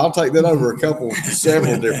 I'll take that over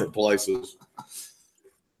several different places.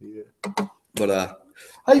 Yeah. But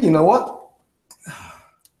hey, you know what?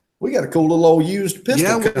 We got a cool little old used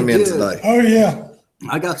pistol come in today. Oh yeah.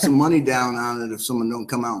 I got some money down on it if someone don't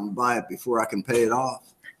come out and buy it before I can pay it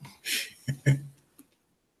off.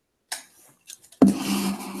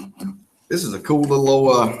 This is a cool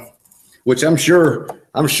little which I'm sure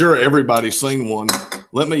everybody's seen one.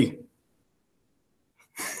 Let me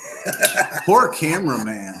Poor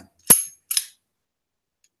cameraman.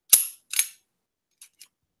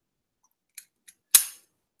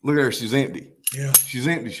 Look at her. She's empty. Yeah. She's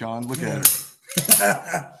empty, Sean. Look at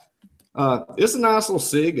her. It's a nice little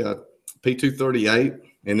SIG, P238,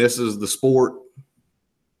 and this is the Sport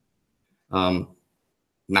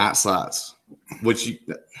night sights, which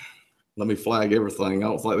let me flag everything. I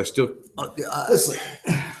don't think they still.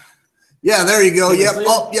 Yeah, there you go. Yep.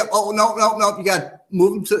 Oh, yep. Oh, no. You got to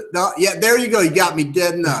move them to. No, yeah, there you go. You got me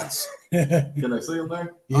dead nuts. Can I see them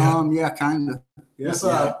there? Yeah, kind of. Yes,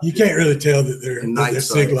 you can't really tell that they're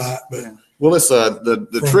SIG light, but. Yeah. Well, it's the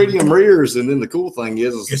tritium rears, and then the cool thing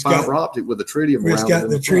is it's fiber optic with the tritium. It's got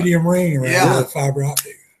the tritium ring around the fiber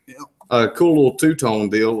optic. Yeah. A cool little two-tone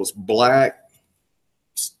deal. It's black,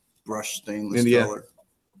 brushed stainless color.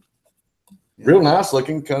 Yeah. Real nice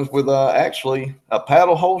looking. Comes with actually a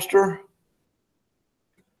paddle holster,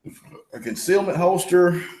 a concealment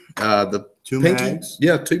holster, the two pinky, mags.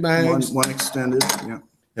 Yeah, two mags. One extended. Yeah.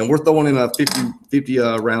 And we're throwing in a 50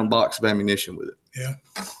 round box of ammunition with it. Yeah.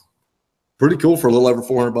 Pretty cool for a little over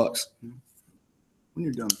 $400. When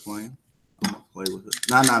you're done playing, I'm gonna play with it.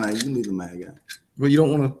 No. You can leave the mag out. Well, you don't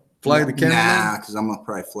want to flag the camera? Nah, because I'm gonna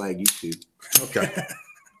probably flag YouTube. Okay.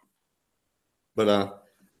 But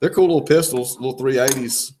they're cool little pistols, little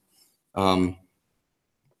 380s. I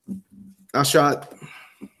shot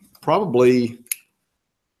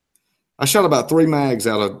about 3 mags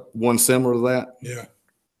out of one similar to that. Yeah.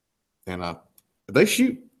 And they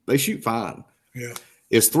shoot fine. Yeah.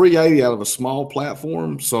 It's 380 out of a small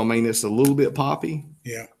platform, so I mean it's a little bit poppy.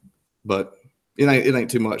 Yeah. But it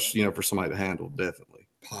ain't too much, for somebody to handle, definitely.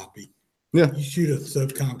 Poppy. Yeah. You shoot a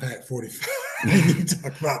subcompact 45 and you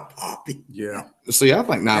talk about poppy. Yeah. See, I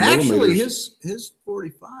think 9 millimeters. His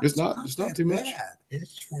 45. It's not too much.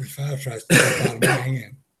 His 45 tries to take out of my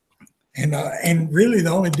hand. And really the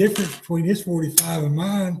only difference between his 45 and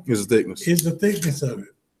mine is the thickness of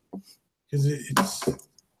it. Because it's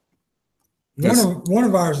one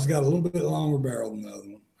of ours has got a little bit longer barrel than the other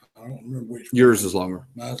one. I don't remember which one. Yours is longer.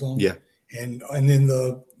 Mine's longer? Yeah. And then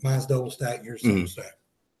mine's double stack, yours double stack.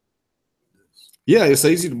 Yeah, it's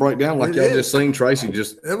easy to break down. Like y'all just seen Tracy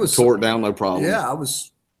just tore it down, no problem. Yeah, I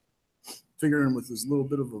was figuring with this little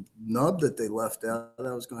bit of a nub that they left out,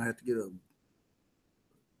 I was going to have to get a.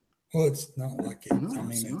 Well, it's not like it. No, I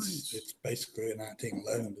mean, it's basically a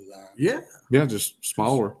 1911 design. Yeah. Yeah, just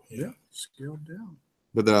smaller. Yeah, scaled down.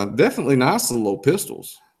 But definitely nice little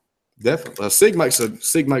pistols. Definitely, SIG makes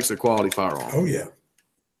a quality firearm. Oh yeah.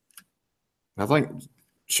 I think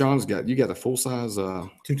Sean's got a full size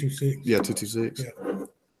 226. Yeah, 226. Yeah.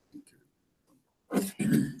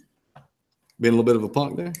 Being a little bit of a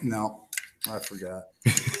punk there. No, I forgot.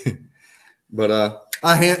 But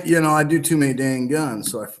I do too many dang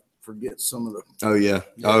guns, so I forget some of the. Oh yeah.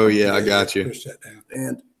 I got you. Push that down.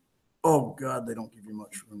 And oh god, they don't give you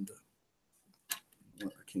much room to.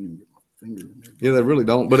 I can't even get my finger in there. Yeah, they really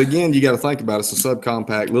don't. But again, you got to think about it. It's a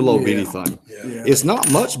subcompact, little old bitty thing. Yeah. It's not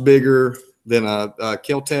much bigger than a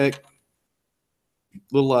Kel-Tec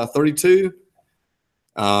little 32.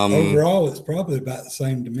 Overall, it's probably about the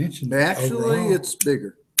same dimension. Actually, it's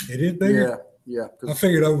bigger. It is bigger? Yeah. I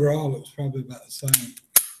figured overall it was probably about the same.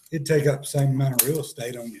 It'd take up the same amount of real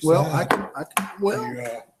estate on your side. I can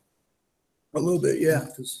a little bit, yeah,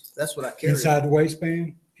 because that's what I carry. Inside the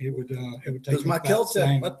waistband, it would take. Because my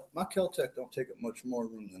Kel-Tec, my Kel-Tec don't take up much more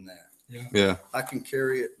room than that. Yeah. I can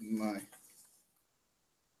carry it in my.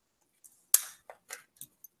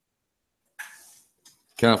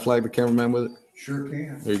 Can I flag the cameraman with it? Sure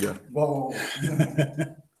can. There you go. Whoa.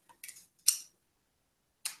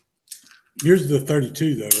 Yours is the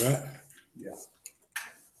 32 though, right? Yeah.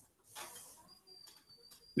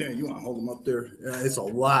 Yeah, you want to hold them up there? It's a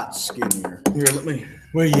lot skinnier. Here, let me.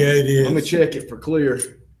 Well, yeah, it is. Let me check it for clear.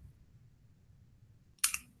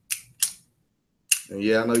 And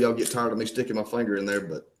yeah, I know y'all get tired of me sticking my finger in there,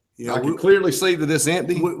 but I can clearly see that it's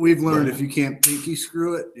empty. We've learned if you can't pinky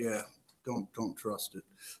screw it, don't trust it.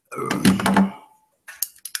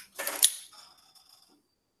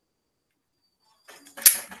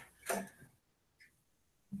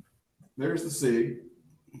 There's the SIG.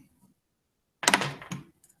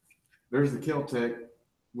 There's the Kel-Tec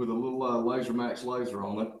with a little Laser Max laser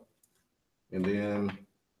on it. And then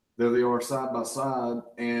there they are side by side.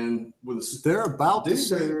 And with they're about the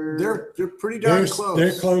same. They're pretty darn close.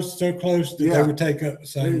 They're close, so close that they would take up the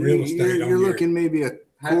same real estate. You're looking maybe a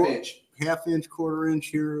half inch, quarter inch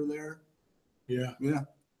here or there. Yeah.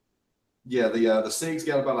 Yeah, the SIG's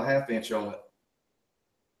got about a half inch on it.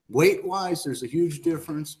 Weight wise, there's a huge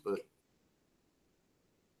difference, but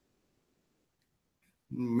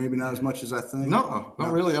maybe not as much as I think. No,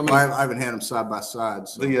 not really. I mean, I haven't had them side by side.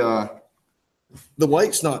 So. The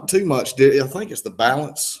weight's not too much. I think it's the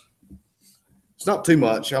balance. It's not too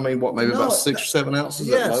much. I mean, what, maybe about 6 or 7 ounces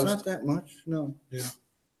at Yeah, it's most? not that much. No. Yeah.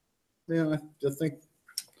 Yeah, I think.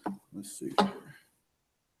 Let's see.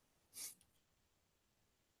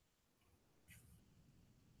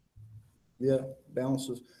 Yeah,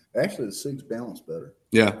 balances. Actually, the SIG's balance better.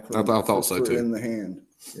 Yeah, I thought so too. In the hand.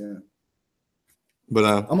 Yeah. But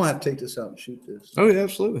I'm gonna have to take this out and shoot this. oh yeah,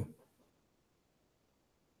 absolutely.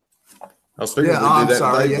 I was figuring Yeah, we'd do I'm that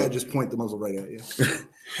sorry. today, Yeah, but- just point the muzzle right at you.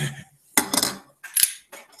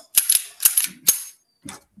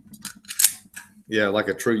 Yeah, like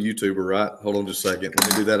a true YouTuber, right? Hold on just a second. Let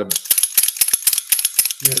me do that.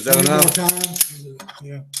 Yeah, Is that enough? Times.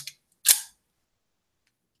 Yeah.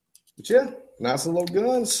 But yeah, nice little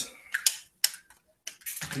guns.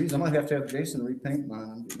 Geez, I might have to have Jason repaint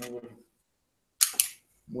mine.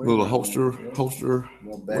 Little holster,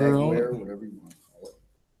 Well, bag wear, whatever you want to call it.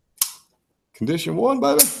 Condition 1,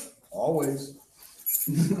 baby. Always.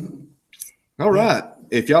 All right.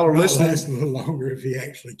 If y'all are Might listening, last a little longer if he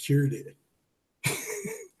actually cured it.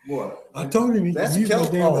 What? I told him he That's could use my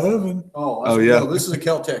damn oven. Oh, yeah. No, this is a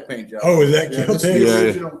Kel-Tec paint job. Oh, is that Yeah, Kel-Tec? this is the Yeah.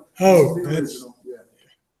 original. Oh, This is the that's- original, yeah.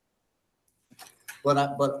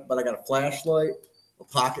 But I got a flashlight, a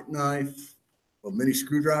pocket knife, a mini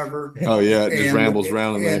screwdriver. oh yeah, it just and- rambles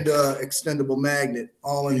around in And there. extendable magnet,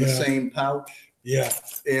 all in the Yeah. same pouch. Yeah.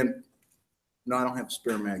 And no, I don't have a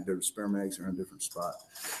spare mag. The spare mags are in a different spot.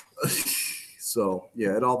 So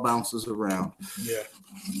yeah, it all bounces around. Yeah.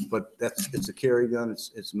 But it's a carry gun.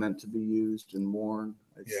 It's meant to be used and worn.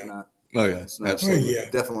 It's Yeah. not. Oh yeah, It's not. absolutely. yeah.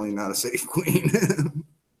 Definitely not a safe queen.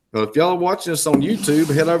 Well, if y'all are watching us on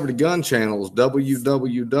YouTube, head over to Gun Channels,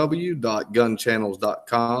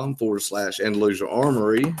 www.gunchannels.com/Andalusia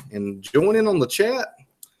Armory, and join in on the chat.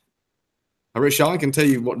 I bet Sean can tell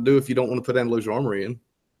you what to do if you don't want to put Andalusia Armory in.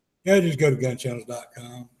 Yeah, just go to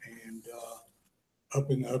gunchannels.com and up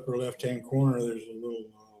in the upper left-hand corner, there's a little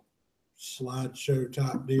slideshow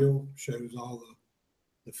type deal. Shows all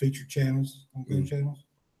the featured channels on Gun Channels.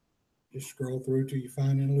 Just scroll through till you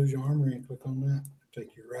find Andalusia Armory and click on that.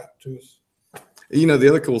 Take you right to us. You know, the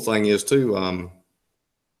other cool thing is too,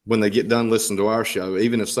 when they get done listening to our show,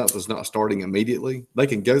 even if something's not starting immediately, they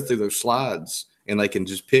can go through those slides and they can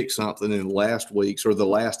just pick something in last week's or the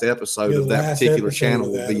last episode of that particular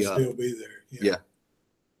channel will be up. Still be there. Yeah.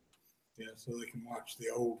 Yeah, so they can watch the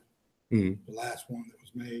old, Mhm. the last one that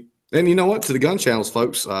was made. And you know what? To the Gun Channels,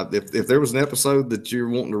 folks, if there was an episode that you're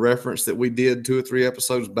wanting to reference that we did 2 or 3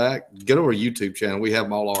 episodes back, go to our YouTube channel. We have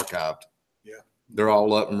them all archived. Yeah. They're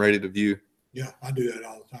all up and ready to view. Yeah, I do that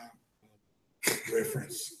all the time.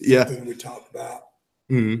 Reference Yeah. something we talked about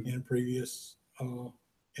Mm-hmm. in a previous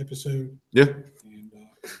episode. Yeah. And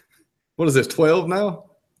What is this, 12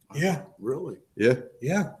 now? yeah, Really? Yeah.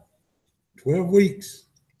 yeah, 12 weeks.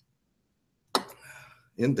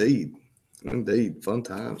 Indeed. Fun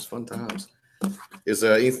times. Is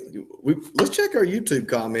let's check our YouTube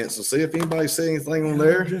comments and see if anybody said anything on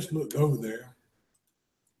there. I just looked over there.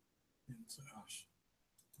 It's,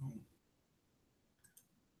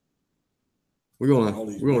 We're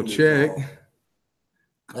gonna check.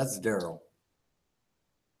 That's Daryl.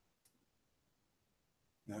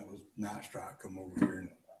 that was Night Strike come over here and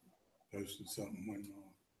posted something when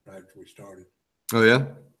right after we started. Oh yeah.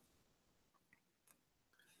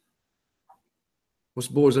 What's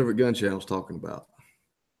the boys over at Gun Channels talking about?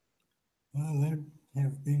 Well, they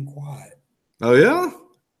have been quiet. Oh yeah.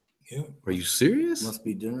 Yeah, Are you serious? Must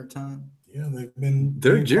be dinner time. yeah, they've been.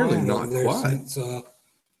 They're been generally quiet not over there quiet. since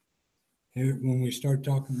here when we started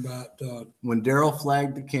talking about. When Daryl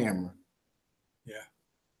flagged the camera.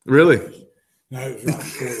 Really? No, it was right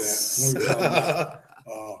before that.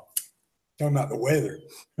 We were talking about the weather.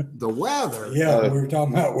 The weather. Yeah, we were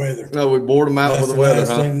talking about weather. No, we bored them out That's with the weather, last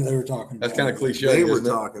huh? thing they were talking That's about. kind of cliche. They were isn't it?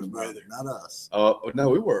 talking about Weather. it, not us. No,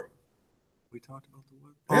 we were. We talked about the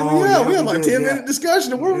weather. Hell yeah, we had like 10-minute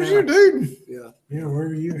discussion. Where was you, dude? Yeah. Yeah, where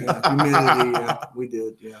were you at? Humidity. Yeah, we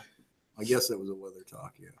did. Yeah. I guess that was a weather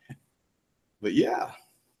talk. Yeah. But yeah. I'll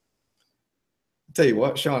tell you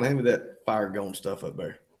what, Sean, hand me that fire going stuff up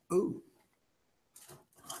there. Ooh.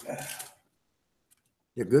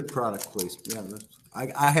 Yeah, good product placement.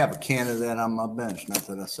 Yeah, I have a can of that on my bench. Not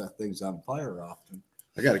that I set things on fire often.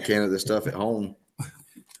 I got a can of this stuff at home.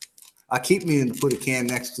 I keep meaning to put a can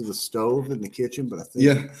next to the stove in the kitchen, but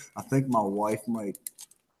I think my wife might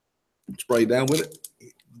Spray down with it.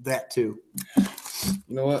 that too.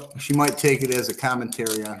 You know what? She might take it as a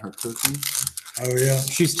commentary on her cooking. Oh yeah.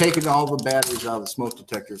 She's taken all the batteries out of the smoke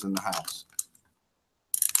detectors in the house.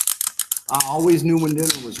 I always knew when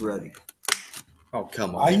dinner was ready. Oh,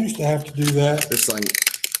 come I on. used to have to do that This thing.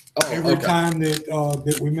 Oh, every okay. time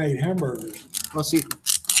that we made hamburgers. Well, see,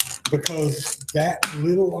 because that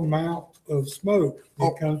little amount of smoke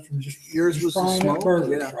that comes from just yours was the frying up smoke? burgers,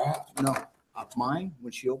 Yeah. right? No, mine,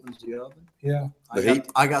 when she opens the oven, Yeah.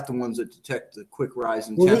 I got the ones that detect the quick rise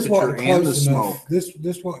in Well, this temperature wasn't and the close smoke. enough.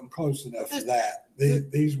 This wasn't close enough for that.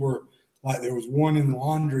 These were like, there was one in the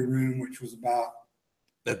laundry room, which was about,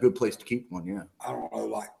 A good place to keep one, yeah. I don't know,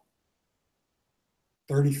 like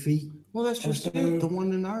 30 feet. Well, that's just it. The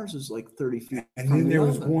one in ours is like 30 feet. And then there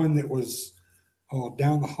was one that was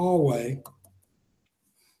down the hallway.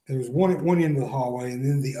 There was one at one end of the hallway, and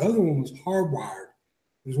then the other one was hardwired.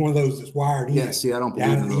 It was one of those that's wired in. Yeah, see, I don't believe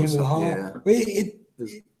down in at the end those. of the hall. Yeah. Well,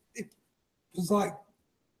 it was like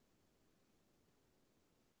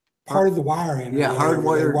part of the wiring. Yeah,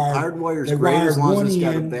 hardwired's great as long as it's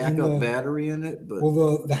got a backup battery in it. But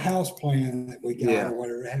well, the house plan that we got or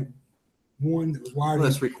whatever had one that was wired. Well,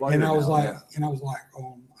 that's required. And I was now, like, yeah.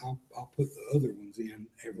 I'll put the other ones in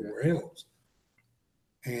everywhere else.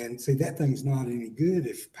 And see, that thing's not any good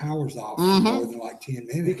if power's off for more than like 10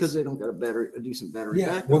 minutes. Because they don't got a decent battery. Yeah,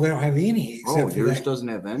 backup. well, they don't have any. Except yours that. Doesn't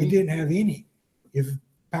have any. It didn't have any. If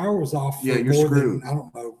power was off for you're more screwed. than, I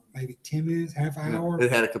don't know, maybe 10 minutes, half hour.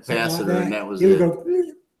 It had a capacitor, and that was it. it. Would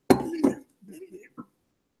go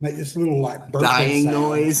make this little like dying sound.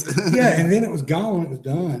 noise. Yeah, and then it was gone. It was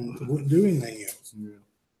done. It wouldn't do anything else. Yeah.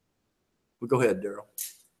 Well, go ahead, Daryl.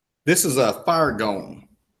 This is a fire gone.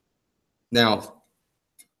 Now,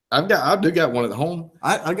 I do got one at home.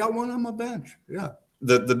 I got one on my bench. Yeah.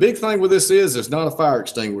 The big thing with this is it's not a fire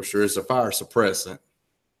extinguisher, it's a fire suppressant.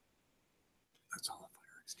 That's all a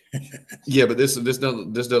fire extinguisher. Yeah, but this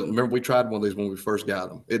doesn't remember we tried one of these when we first got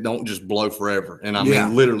them. It don't just blow forever. And I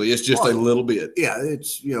mean literally it's just a little bit. Yeah,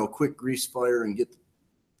 it's quick grease fire and get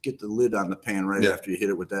the lid on the pan right after you hit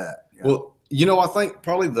it with that. Yeah. Well, I think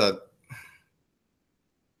probably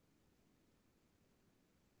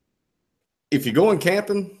if you're going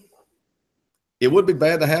camping, it would be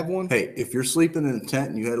bad to have one. Hey, if you're sleeping in a tent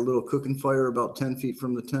and you had a little cooking fire about 10 feet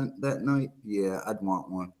from the tent that night, yeah, I'd want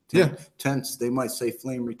one. Tents, they might say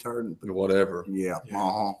flame retardant, but whatever. Yeah.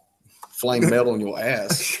 Flame metal in your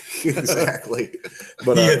ass. Exactly.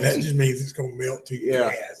 But that just means it's going to melt to your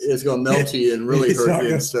ass. It's going to melt to you and really hurt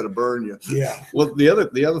you instead of burn you. Yeah. Well, the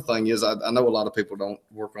other thing is I know a lot of people don't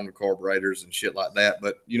work on the carburetors and shit like that,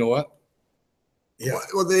 but you know what? Yeah.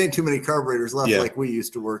 Well, there ain't too many carburetors left like we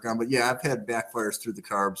used to work on, but yeah, I've had backfires through the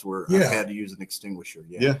carbs where I've had to use an extinguisher.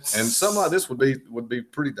 Yeah. And something like this would be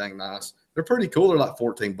pretty dang nice. They're pretty cool. They're like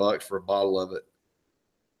 $14 for a bottle of it.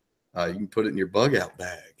 You can put it in your bug out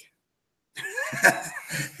bag.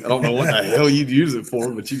 I don't know what the hell you'd use it for,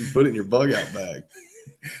 but you can put it in your bug out bag.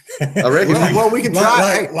 I reckon. Well, we can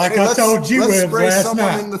try. Like I told you, let's spray last someone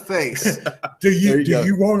night in the face. Do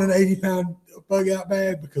you want an 80-pound bug out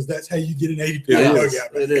bag? Because that's how you get an 80-pound bug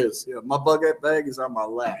out bag. It is. Yeah, my bug out bag is on my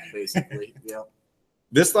lap, basically. Yeah.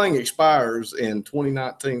 This thing expires in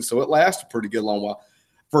 2019, so it lasts a pretty good long while.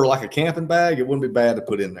 For like a camping bag, it wouldn't be bad to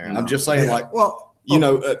put in there. And I'm just saying,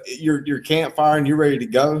 your campfire and you're ready to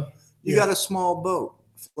go. You got a small boat,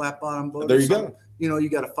 flat bottom boat. There you go. You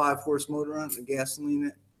got a 5-horse motor on it, a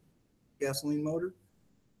gasoline motor.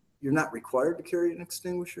 You're not required to carry an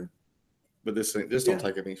extinguisher. But this don't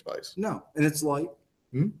take up any space. No, and it's light.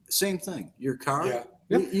 Same thing. Your car. Yeah.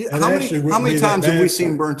 How many times have we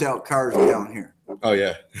seen burnt out cars down here? Oh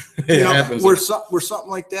yeah, it happens. Where something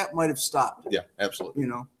like that might have stopped. Yeah, absolutely.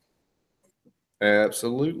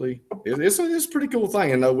 Absolutely. It's a pretty cool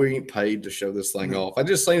thing. And no, we ain't paid to show this thing off. I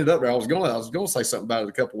just seen it up there. I was gonna say something about it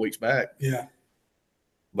a couple weeks back. Yeah.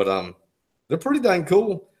 But they're pretty dang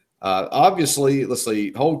cool. Obviously, let's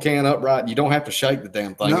see, hold can upright. You don't have to shake the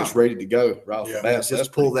damn thing. It's ready to go right off the bat.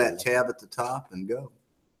 Just pull that tab at the top and go.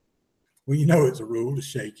 Well, it's a rule to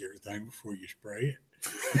shake everything before you spray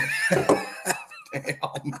it.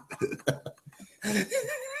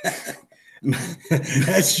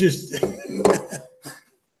 That's just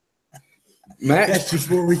that's just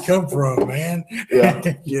where we come from, man.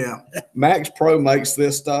 Yeah. Max Pro makes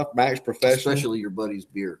this stuff. Max Professional, especially your buddy's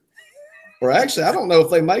beer. Or actually, I don't know if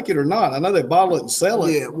they make it or not. I know they bottle it and sell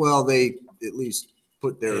it. Yeah, well, they at least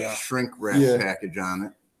put their shrink wrap package on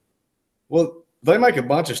it. Well, they make a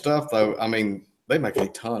bunch of stuff, though. I mean, they make a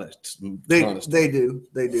ton of stuff. They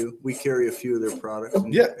do. We carry a few of their products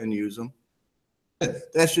and use them.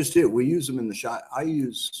 That's just it. We use them in the shop. I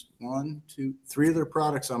use 1, 2, 3 of their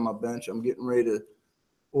products on my bench. I'm getting ready to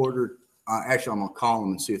order. Actually, I'm going to call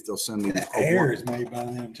them and see if they'll send me the air is made by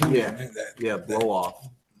them, too. Yeah, blow off.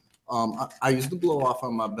 I use the blow off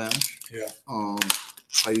on my bench. Yeah.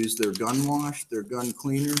 I use their gun wash, their gun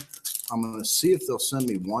cleaner. I'm going to see if they'll send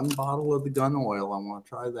me 1 bottle of the gun oil. I want to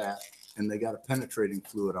try that. And they got a penetrating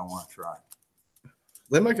fluid I want to try.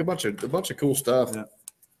 They make a bunch of cool stuff. Yeah.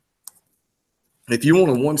 If you want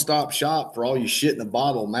a one-stop shop for all you shit in a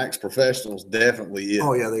bottle, Max Professional's definitely it.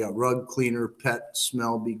 Oh yeah, they got rug cleaner, pet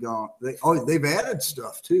smell be gone. They've added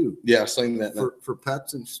stuff too. Yeah, I've seen that for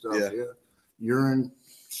pets and stuff. Yeah. Yeah, urine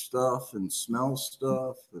stuff and smell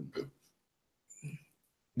stuff. And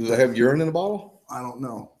do they have urine in a bottle? I don't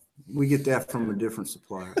know. We get that from a different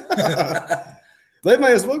supplier. They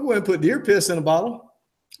may as well go ahead and put deer piss in a bottle.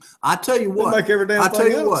 I tell you what. Like every damn I tell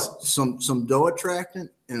you else. what. Some dough attractant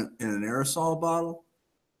in an aerosol bottle.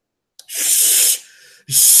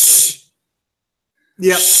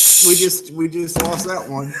 Yep, we just lost that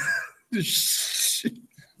one.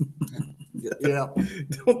 Yeah.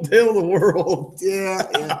 Don't tell the world. Yeah.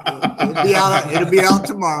 It'll be out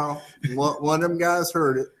tomorrow. One of them guys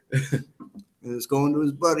heard it. And it's going to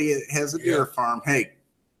his buddy. It has a deer farm. Hey.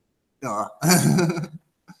 No,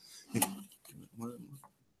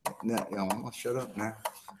 I'll shut up now.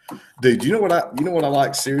 Dude, you know what I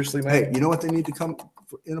like seriously, man? Hey, you know what they need to come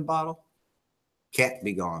in a bottle? Cat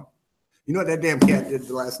be gone. You know what that damn cat did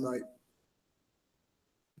last night?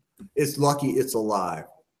 It's lucky it's alive.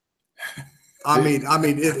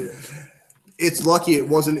 It's lucky it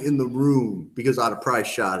wasn't in the room because I'd have probably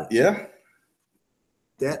shot it. Yeah.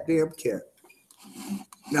 That damn cat.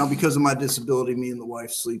 Now, because of my disability, me and the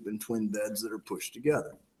wife sleep in twin beds that are pushed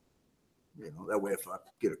together. You know, that way if I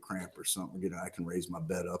get a cramp or something, I can raise my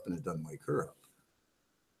bed up and it doesn't wake her up.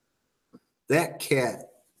 That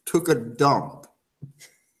cat took a dump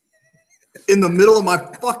in the middle of my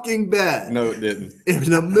fucking bed. No, it didn't. In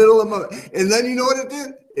the middle of my, and then you know what it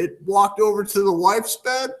did? It walked over to the wife's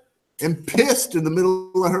bed and pissed in the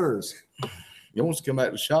middle of hers. You want to come back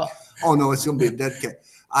to the shop? Oh no, it's gonna be a dead cat.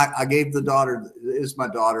 I gave the daughter, it's my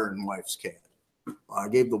daughter and wife's cat. I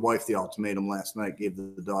gave the wife the ultimatum last night, gave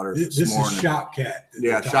the daughter this morning. Is shop cat.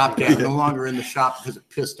 Yeah, shop cat. No longer in the shop because it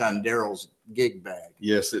pissed on Daryl's gig bag.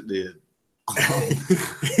 Yes, it did.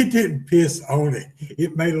 It didn't piss on it.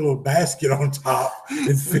 It made a little basket on top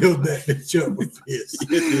and filled that bitch up with piss. It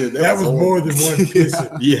did. That was more than one piss.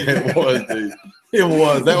 Yeah, it was, dude. It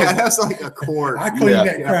was. That's like a quart. I cleaned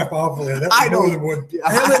that crap off of there. That was more than one.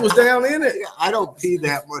 Hell, it was down in it. I don't pee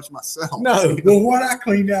that much myself. No. Well, what I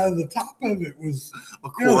cleaned out of the top of it was a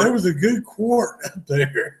quart. There was a good quart up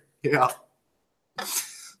there. Yeah.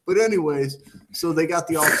 But anyways, so they got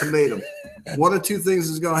the ultimatum. One of two things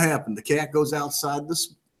is going to happen. The cat goes outside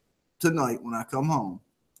tonight when I come home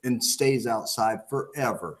and stays outside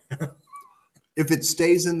forever. If it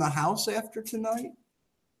stays in the house after tonight,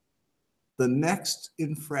 the next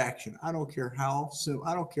infraction, I don't care how soon,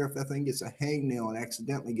 I don't care if that thing gets a hangnail and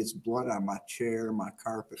accidentally gets blood on my chair, my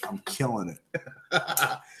carpet, I'm killing it.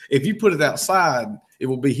 If you put it outside, it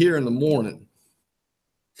will be here in the morning.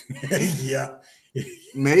 Yeah.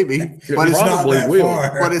 Maybe. But it's probably not will.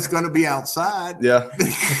 Far. But it's going to be outside. Yeah.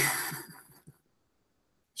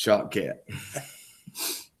 Shop cat.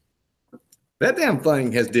 That damn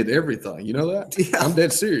thing has did everything. You know that? Yeah. I'm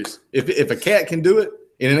dead serious. If a cat can do it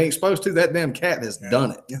and it ain't supposed to, that damn cat has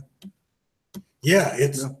done it. Yeah. Yeah,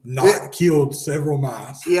 it's killed several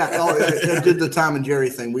mice. Yeah, it did the Tom and Jerry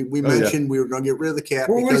thing. We mentioned we were going to get rid of the cat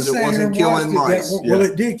because it wasn't killing mice. Well,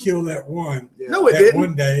 it did kill that one. Yeah. No, it didn't.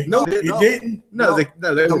 One day. No, it didn't. No,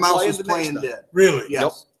 the mouse was playing dead. Really?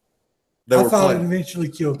 Yes. I thought it eventually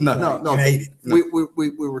killed. No. And ate it. We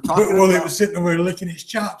were talking. Well, it was sitting over there licking its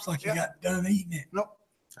chops like he got done eating it. Nope.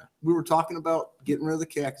 We were talking about getting rid of the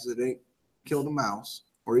cat because it ain't killed a mouse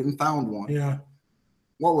or even found one. Yeah.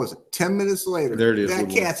 What was it? 10 minutes later, there it is. That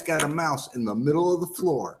cat's got a mouse in the middle of the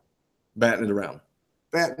floor. Batting it around.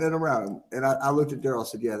 And I looked at Daryl and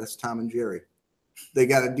said, yeah, that's Tom and Jerry. They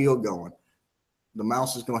got a deal going. The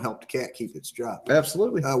mouse is going to help the cat keep its job.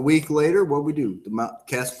 Absolutely. A week later, what we do? The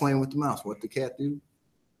cat's playing with the mouse. What did the cat do?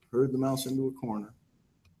 Herd the mouse into a corner.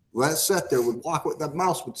 Let it sit there. The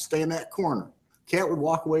mouse would stay in that corner. Cat would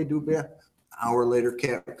walk away, do a bit. Hour later,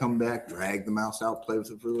 cat would come back, drag the mouse out, play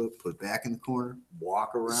with it for a little, put it back in the corner,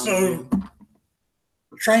 walk around. So,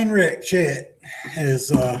 Trainwreck Chet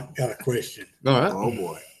has got a question. All right. Oh,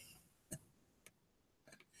 boy.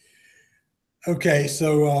 Okay,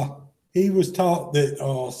 so he was taught that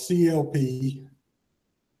CLP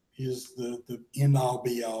is the end-all,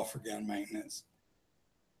 be-all for gun maintenance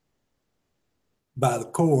by the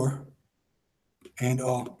Corps, and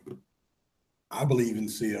I believe in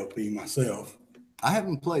CLP myself. I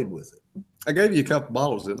haven't played with it. I gave you a couple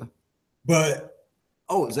bottles, didn't I? But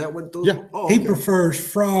is that what those? Yeah. Oh, he prefers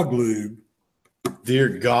frog lube. Dear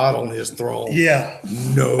God on his throne. Yeah.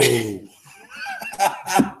 No.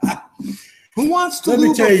 Who wants to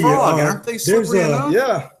lube a frog? Aren't they slippery enough?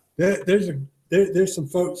 Yeah. There's a there's some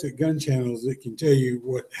folks at gun channels that can tell you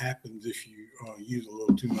what happens if you use a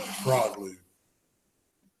little too much frog lube.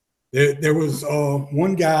 There was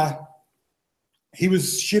one guy. He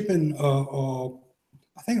was shipping.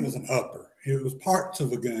 I think it was an upper. It was parts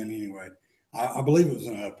of a gun anyway. I believe it was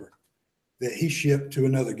an upper that he shipped to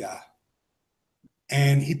another guy,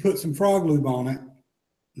 and he put some frog lube on it.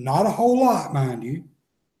 Not a whole lot, mind you.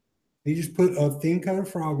 He just put a thin coat of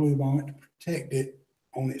frog lube on it to protect it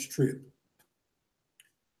on its trip.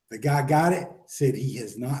 The guy got it, said he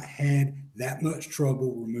has not had that much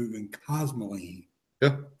trouble removing cosmoline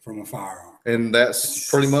from a firearm. And that's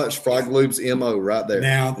pretty much frog lube's MO right there.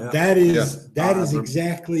 Now, that is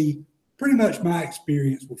exactly pretty much my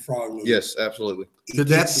experience with frog lube. Yes, absolutely. Could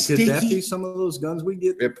that be some of those guns we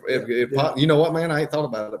get? You know what, man? I ain't thought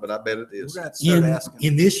about it, but I bet it is. We're gonna start asking.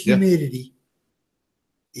 In this humidity,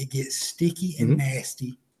 it gets sticky and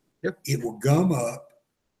nasty. Yep. It will gum up.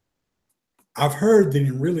 I've heard that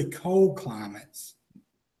in really cold climates,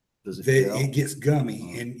 it gets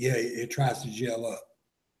gummy and it tries to gel up.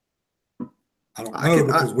 I don't know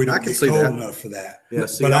because we don't get cold enough for that. Yeah,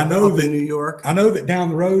 but I know that in New York, I know that down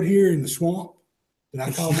the road here in the swamp that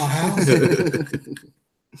I call my house,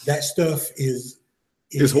 that stuff is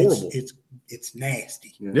horrible. It's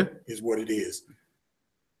nasty. Yeah, is what it is.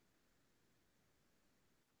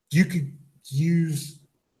 You could use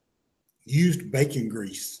used bacon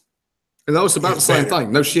grease. And that was about the same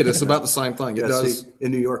thing. No shit, it's about the same thing. It does. See,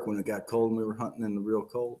 in New York, when it got cold and we were hunting in the real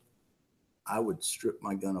cold, I would strip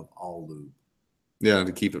my gun of all lube. Yeah,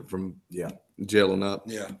 to keep it from gelling up.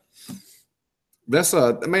 Yeah. That's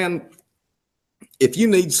man, if you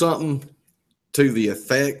need something to the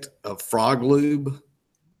effect of frog lube.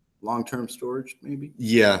 Long-term storage, maybe?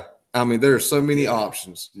 Yeah. I mean, there are so many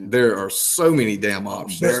options. Yeah. There are so many damn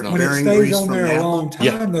options. But when it stays on there a long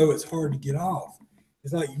time, though, it's hard to get off.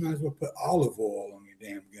 It's like you might as well put olive oil on your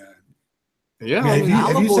damn gun. Yeah, I mean,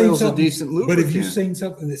 olive oil is a decent lubricant. But if you've seen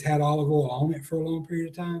something that's had olive oil on it for a long period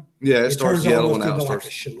of time, it starts yellowing out. Like a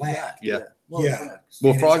shellac. Yeah.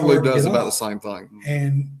 Well, frog lube does about the same thing.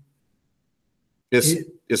 And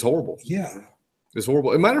it's horrible. Yeah. It's horrible.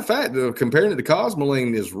 As a matter of fact, comparing it to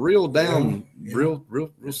cosmoline is real down, real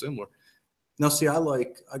similar. Now, see, I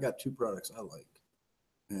got two products I like.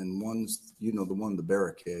 And one's, the one, the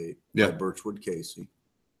Barricade by Birchwood Casey.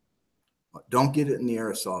 Don't get it in the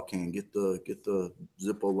aerosol can. Get the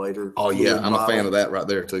Zippo lighter. Oh yeah, I'm a fan of that right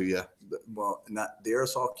there too. Yeah. Well, not the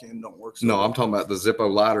aerosol can don't work. No, I'm talking about the Zippo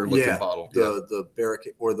lighter looking bottle. The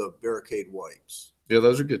Barricade or the Barricade wipes. Yeah,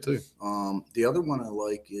 those are good too. The other one I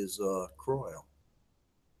like is Croyle.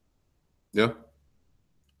 Yeah.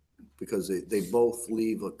 Because they both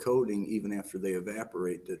leave a coating even after they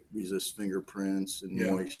evaporate that resists fingerprints and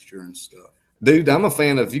moisture and stuff. Dude, I'm a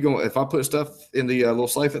fan of if I put stuff in the little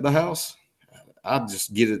safe at the house, I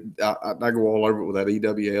just get it. I go all over it with that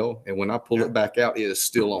EWL, and when I pull it back out, it is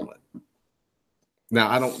still on it. Now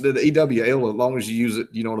I don't the EWL as long as you use it,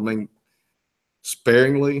 you know what I mean,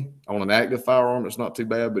 sparingly on an active firearm, it's not too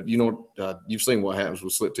bad. But you've seen what happens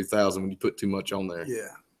with Slip 2000 when you put too much on there. Yeah.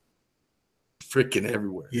 Freaking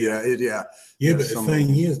everywhere. Yeah. But the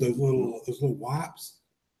thing is, those little wipes.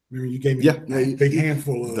 Remember, you gave me a big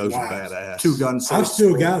handful of those wipes. Are badass. 2 guns. I've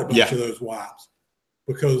still got a bunch of those wipes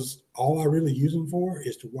because all I really use them for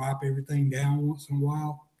is to wipe everything down once in a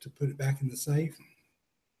while to put it back in the safe.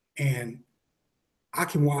 And I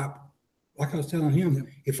can wipe, like I was telling him,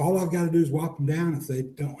 if all I've got to do is wipe them down, if they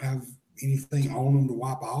don't have anything on them to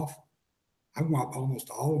wipe off, I can wipe almost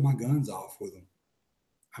all of my guns off with them.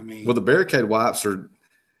 I mean, well, the Barricade wipes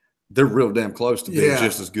they're real damn close to being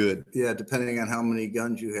just as good. Yeah, depending on how many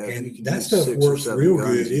guns you have. And that stuff works real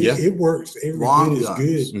good. It works every bit as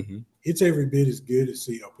good. Mm-hmm. It's every bit as good as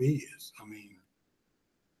COP is. I mean,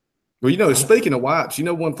 well, speaking of wipes,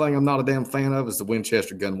 one thing I'm not a damn fan of is the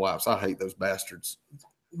Winchester gun wipes. I hate those bastards.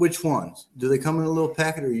 Which ones? Do they come in a little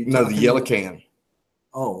packet, or the yellow can?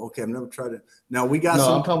 Oh, okay. I've never tried it. Now we got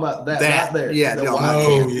some. I'm talking about that right there. Yeah,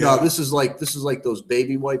 no, this is like those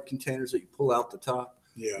baby wipe containers that you pull out the top.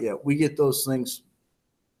 Yeah, we get those things.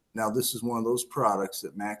 Now this is one of those products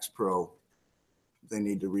that Max Pro, they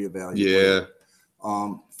need to reevaluate. Yeah.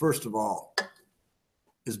 First of all,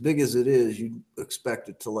 as big as it is, you expect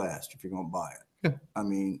it to last if you're going to buy it. Yeah. I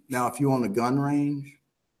mean, now if you own a gun range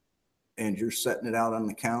and you're setting it out on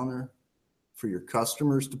the counter for your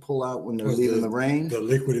customers to pull out when they're leaving the range. The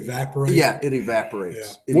liquid evaporates? Yeah, it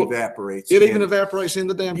evaporates. Yeah. It evaporates. It even evaporates in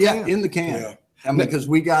the damn can. Yeah, in the can. Yeah. I mean, because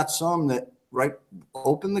we got some that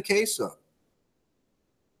open the case up.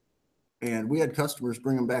 And we had customers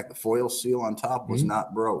bring them back. The foil seal on top was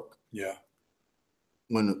not broke. Yeah.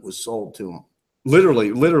 When it was sold to them.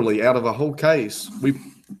 literally out of a whole case,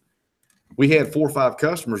 we had 4 or 5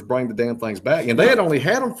 customers bring the damn things back, and they had only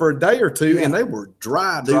had them for a day or two, and they were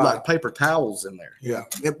dry, dude, like paper towels in there. Yeah.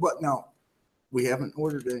 But no, we haven't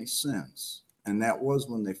ordered any since, and that was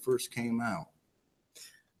when they first came out.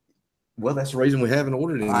 Well, that's the reason we haven't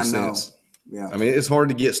ordered any since. Yeah. I mean, it's hard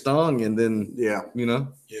to get stung, and then Yeah.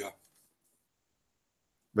 Yeah.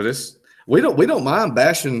 But we don't mind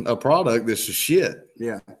bashing a product that's just shit.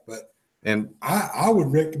 Yeah. And I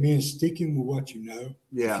would recommend sticking with what you know.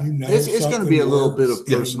 Yeah. If you know it's going to be a little bit of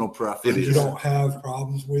then personal preference. you don't have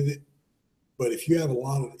problems with it. But if you have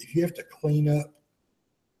if you have to clean up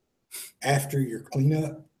after your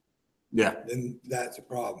cleanup, then that's a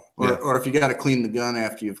problem. Or if you got to clean the gun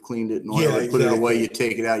after you've cleaned it and put it away, you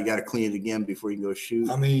take it out, you got to clean it again before you go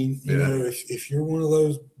shoot. I mean, you know, if you're one of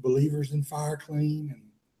those believers in fire clean and,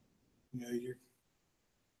 you know, you're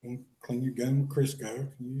going to clean your gun with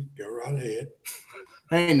Crisco, you go right ahead.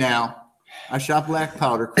 Hey, now, I shot black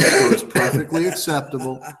powder. Crisco is perfectly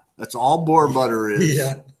acceptable. That's all boar butter is.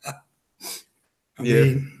 Yeah. I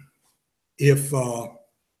mean, if I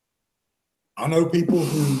know people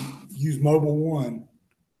who use Mobile One.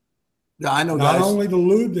 Yeah, I know. Not guys, only to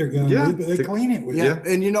lube their gun with, but they clean it with.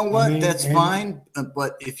 And you know what? That's fine.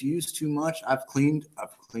 But if you use too much, I've cleaned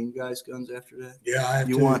guys' guns after that. Yeah,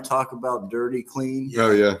 you want to talk about dirty clean?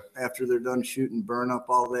 Oh yeah. After they're done shooting, burn up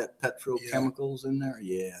all that petrochemicals in there.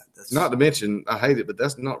 Yeah, that's not to mention I hate it, but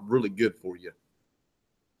that's not really good for you.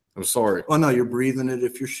 I'm sorry. Well, no, you're breathing it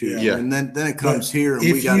if you're shooting. Yeah. And then it comes here and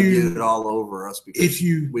we got to get it all over us because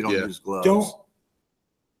we don't use gloves. Don't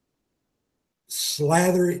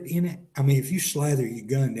slather it in it. I mean, if you slather your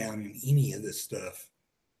gun down in any of this stuff,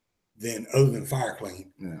 then other than fire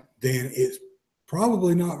clean, then it's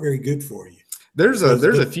probably not very good for you. There's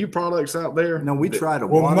a few products out there. No, we tried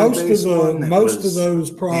most of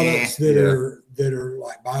those products that are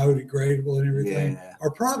like biodegradable and everything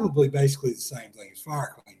are probably basically the same thing as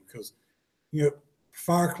fire clean because, you know,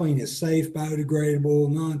 fire clean is safe, biodegradable,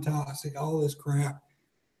 non-toxic, all this crap.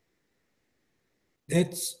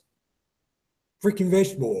 It's freaking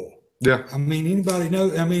vegetable oil. Yeah. I mean, anybody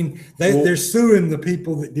knows? I mean, they're suing the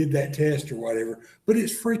people that did that test or whatever, but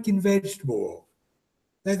it's freaking vegetable oil.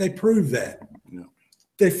 They proved that. Yeah.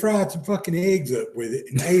 They fried some fucking eggs up with it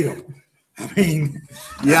and ate them. I mean.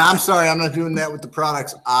 Yeah, I'm sorry. I'm not doing that with the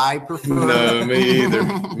products I prefer. No, me either.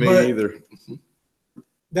 Me either.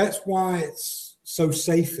 That's why it's so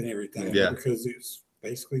safe and everything. Yeah. Because it's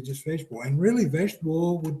basically just vegetable. And really, vegetable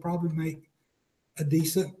oil would probably make a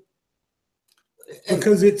decent.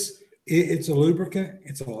 Because it's a lubricant.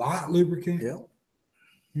 It's a light lubricant. Yeah.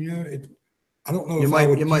 You know, I don't know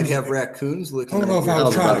you might have raccoons licking. I don't know if I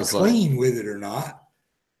would try to clean with it or not.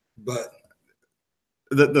 But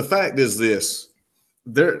the fact is this: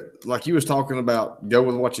 there, like you was talking about, go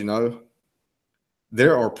with what you know.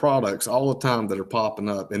 There are products all the time that are popping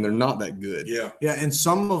up, and they're not that good. Yeah. Yeah, and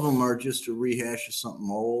some of them are just a rehash of something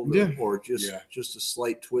old, or just a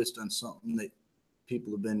slight twist on something that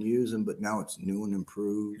people have been using, but now it's new and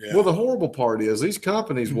improved. Well, the horrible part is these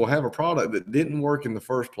companies will have a product that didn't work in the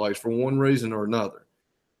first place for one reason or another.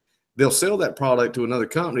 They'll sell that product to another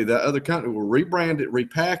company. That other company will rebrand it,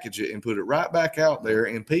 repackage it, and put it right back out there,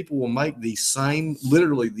 and people will make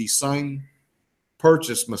literally the same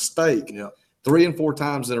purchase mistake 3 and 4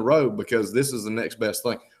 times in a row because this is the next best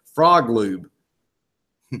thing. Frog lube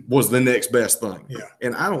was the next best thing. Yeah.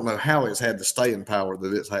 And I don't know how it's had the staying power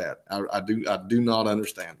that it's had. I do not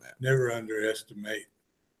understand that. Never underestimate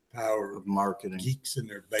power of marketing. Geeks in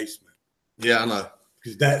their basement. Yeah, I know.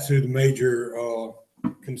 Because that's who the major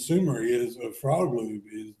consumer is of frog lube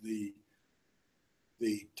is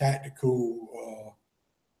the tactical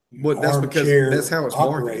that's because that's how it's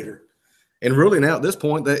marketed. And really now at this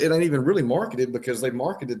point, it ain't even really marketed because they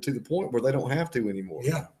marketed to the point where they don't have to anymore.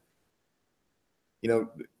 Yeah. You know,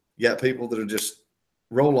 you got people that are just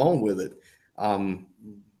roll on with it.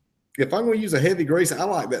 If I'm going to use a heavy grease, I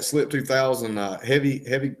like that Slip 2000 heavy,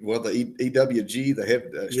 the EWG, the heavy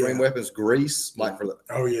Extreme Weapons grease, like for the.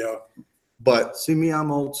 Oh yeah. But see me,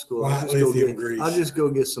 I'm old school. I'll just go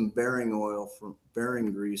get some bearing oil from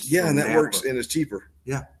bearing grease. Yeah, and that works, and it's cheaper.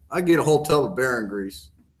 Yeah, I get a whole tub of bearing grease.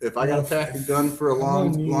 If I got to pack a gun for a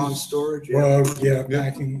long storage.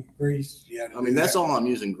 Packing grease. Yeah. I mean, that's all I'm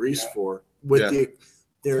using grease for.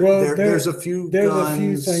 There's a few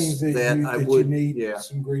things that I would need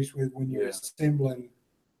some grease with when you're assembling.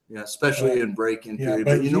 Yeah, especially in break-in period.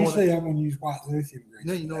 But you know usually I'm going to use white lithium grease.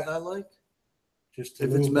 Yeah, you know what I like? Just if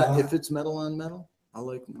it's metal on metal, I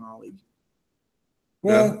like Molly.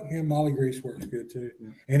 Well, yeah, Molly grease works good too,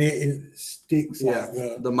 and it sticks like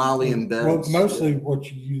the Molly embeds. Well, mostly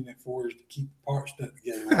what you're using it for is to keep the parts stuck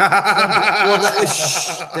together. Well,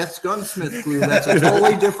 that's gunsmith glue. That's a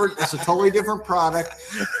totally different. That's a totally different product.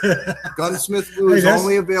 Gunsmith glue is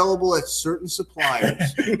only available at certain suppliers.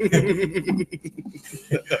 In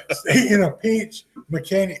a pinch,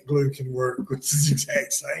 mechanic glue can work, which is the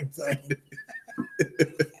exact same thing.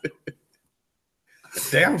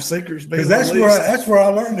 Damn secrets, because that's where I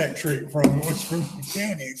learned that trick from. It was from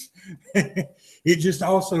mechanics. It just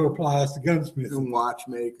also applies to gunsmiths and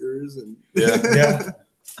watchmakers and yeah.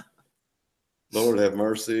 Lord have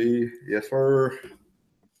mercy, yes sir.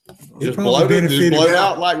 Just blow it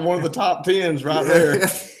out like one of the top 10s right there.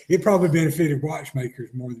 It probably benefited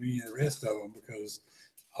watchmakers more than any of the rest of them because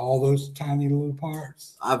all those tiny little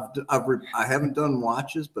parts. I haven't done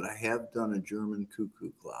watches, but I have done a German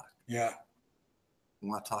cuckoo clock. Yeah. You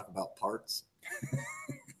want to talk about parts?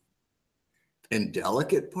 And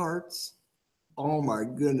delicate parts? Oh my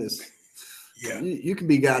goodness. Yeah. You can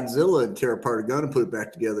be Godzilla and tear apart a gun and put it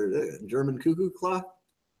back together. German cuckoo clock?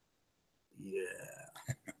 Yeah.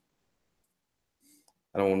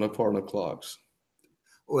 I don't want no part of no clocks.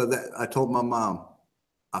 Well, I told my mom,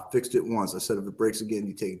 I fixed it once. I said, if it breaks again,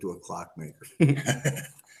 you take it to a clockmaker.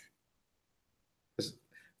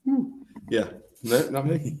 Yeah. No, not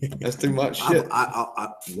me. That's too much shit.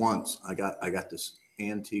 Once I got this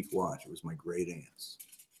antique watch. It was my great aunt's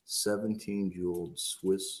 17-jeweled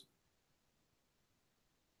Swiss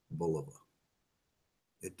Bulova.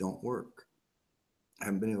 It don't work. I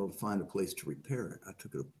haven't been able to find a place to repair it. I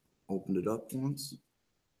took it, opened it up once.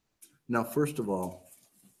 Now, first of all,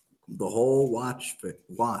 the whole watch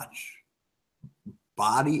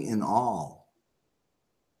body and all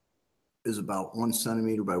is about 1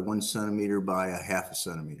 centimeter by 1 centimeter by a half a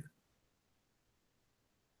centimeter.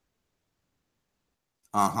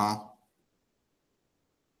 I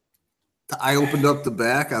opened up the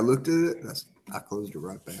back. I looked at it. I closed it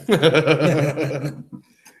right back.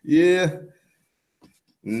 Yeah.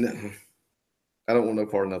 No. I don't want no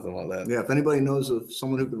part of nothing like that. Yeah. If anybody knows of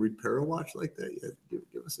someone who can repair a watch like that,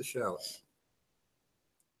 give us a shout.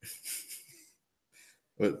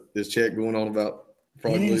 But is Chet going on about? He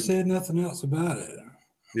ain't said nothing else about it.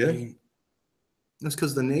 Yeah. I mean, that's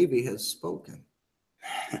because the Navy has spoken.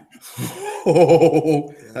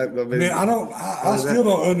 Oh, I still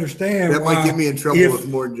don't understand. That might get me in trouble with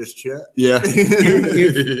more than just Chet. Yeah.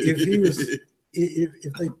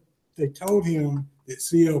 if they told him that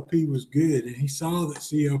CLP was good and he saw that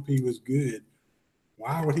CLP was good,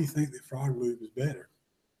 why would he think that frog lube was better?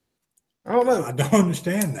 I don't know. I don't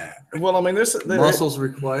understand that. Well, I mean, muscles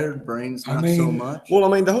required, brains not so much. Well, I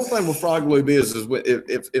mean, the whole thing with frog lube is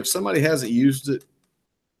if somebody hasn't used it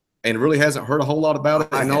and really hasn't heard a whole lot about it,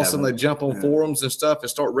 and all of a sudden they jump on forums and stuff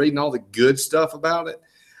and start reading all the good stuff about it,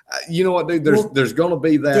 you know what, dude? There's going to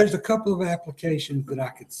be that. There's a couple of applications that I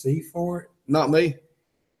could see for it. Not me.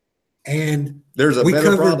 And we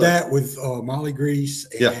covered product. That with Molly grease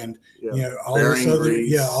and you know all this other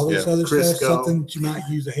grease, all this other Crisco. stuff, something that you might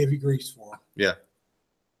use a heavy grease for. Yeah.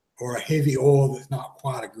 Or a heavy oil that's not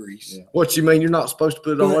quite a grease. Yeah. What you mean? You're not supposed to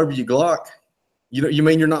put it all over your Glock? You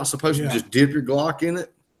mean you're not supposed to just dip your Glock in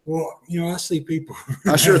it? Well, you know, I see people.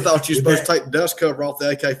 I sure thought you were supposed to take the dust cover off the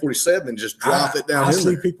AK-47 and just drop it down. I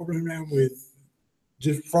see people running around with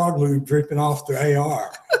just frog lube dripping off their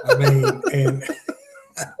AR. I mean, and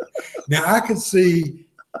now I can see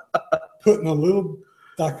putting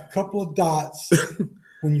like a couple of dots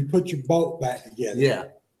when you put your bolt back together. Yeah.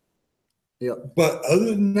 Yep. But other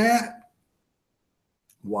than that,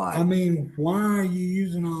 why? I mean, why are you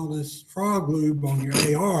using all this frog lube on your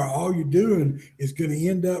AR? All you're doing is going to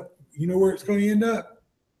end up, you know where it's going to end up?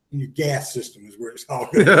 In your gas system is where it's all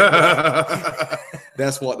going to end up.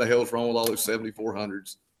 That's what the hell's wrong with all those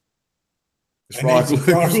 7400s. It's frog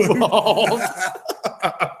lube.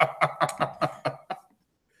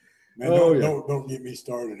 Man, don't get me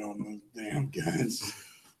started on those damn guns.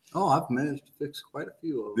 Oh, I've managed to fix quite a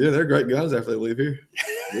few of them. Yeah, they're great guns after they leave here.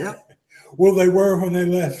 Yeah. Well, they were when they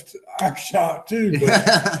left our shop too,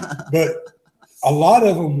 but a lot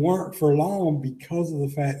of them weren't for long because of the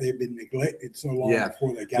fact they've been neglected so long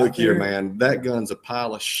before they got there. Look here, man, that gun's a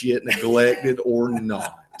pile of shit, neglected or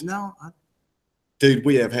not. No, dude,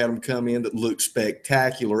 we have had them come in that look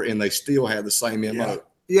spectacular, and they still have the same MO.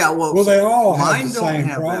 Yeah, well, they all have mine the don't same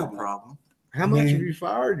have problem. that problem. How much have you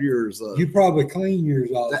fired yours? You probably clean yours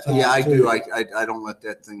all the time. Yeah, I too. do. I don't let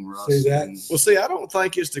that thing rust. See that? Well, see, I don't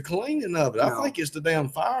think it's the cleaning of it. No. I think it's the damn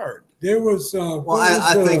fired. There was.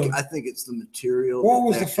 I think it's the material. What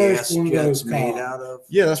was the first one of those made out of?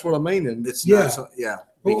 Yeah, that's what I mean. And it's not. So, yeah.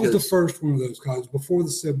 What was the first one of those cars before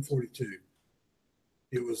the 742?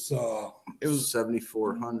 It was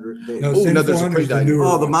 7400. No, 7400 is the newer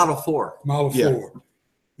the one. Model 4. Model 4.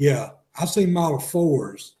 Yeah. I've seen Model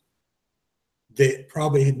 4s that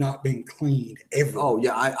probably had not been cleaned ever. Oh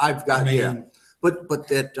yeah, I've got But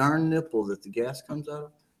that darn nipple that the gas comes out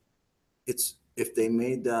of, it's if they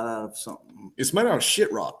made that out of something. It's made out of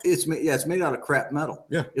shit rock. It's made out of crap metal.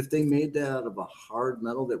 Yeah. If they made that out of a hard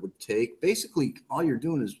metal that would take, basically all you're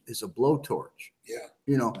doing is a blowtorch. Yeah.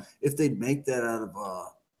 You know, if they'd make that out of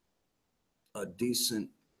a decent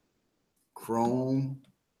chrome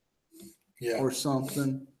or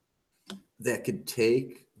something that could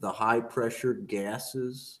take the high pressure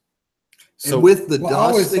gases. So and with the dust, I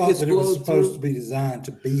always thought that it was supposed to be designed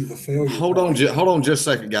to be the failure. Hold on just a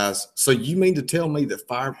second, guys. So you mean to tell me that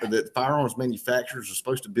firearms manufacturers are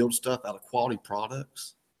supposed to build stuff out of quality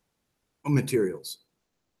products? Materials.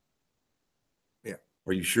 Yeah.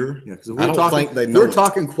 Are you sure? Yeah, because I don't think they know. We're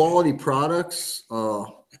talking quality products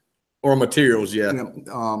or materials. Yeah. You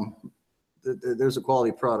know, there's a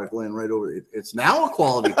quality product laying right over it. It's now a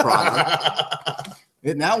quality product.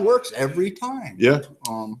 It now works every time. Yeah.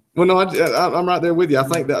 Well, no, I'm right there with you. I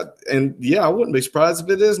think that, and yeah, I wouldn't be surprised if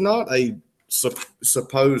it is not a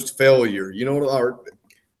supposed failure. You know what? I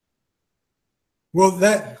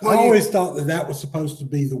always thought that was supposed to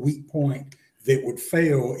be the weak point that would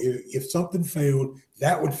fail. If something failed,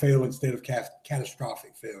 that would fail instead of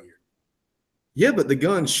catastrophic failure. Yeah, but the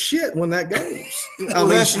gun's shit when that goes. I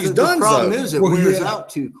mean, she's done. The problem is it wears out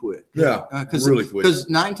too quick. Yeah, really quick. Because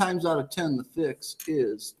 9 times out of 10, the fix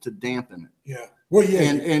is to dampen it. Yeah. Well, yeah,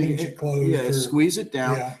 and squeeze it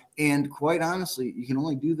down. Yeah. And quite honestly, you can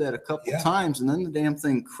only do that a couple times, and then the damn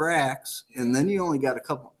thing cracks, and then you only got a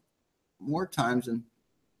couple more times. And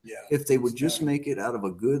if they would just make it out of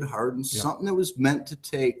a good hardened something that was meant to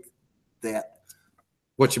take that.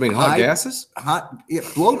 What you mean, hot gases?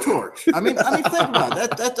 Blowtorch. I mean, think about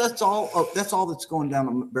it. That's all. That's all that's going down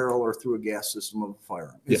a barrel or through a gas system of a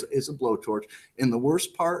firearm. It's a blowtorch. And the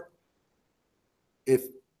worst part, if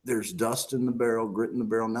there's dust in the barrel, grit in the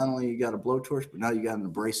barrel, not only you got a blowtorch, but now you got an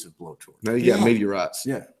abrasive blowtorch. Now you got meteorites.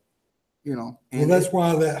 Yeah. You know. Well, that's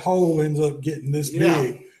why that hole ends up getting this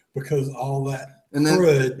big, because all that. And then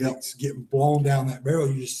it's getting blown down that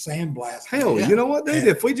barrel. You just sandblast. Hell, you know what, dude?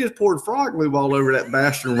 If we just poured frog lube all over that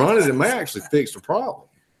bastard and run it may actually fix the problem.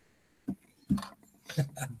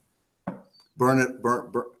 Burn.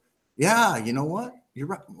 Yeah, you know what? You're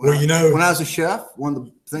right. Well, you know, when I was a chef, one of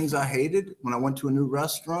the things I hated when I went to a new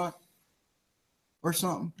restaurant or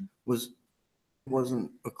something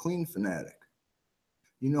wasn't a clean fanatic.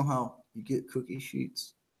 You know how you get cookie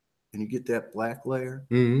sheets and you get that black layer?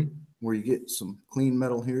 Mm-hmm. Where you get some clean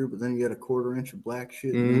metal here, but then you get a 1/4 inch of black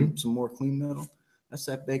shit and some more clean metal. That's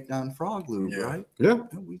that baked on frog lube, right? Yeah.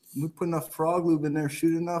 We put enough frog lube in there,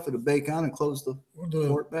 shoot enough, it'll bake on and close the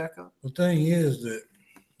port back up. The thing is that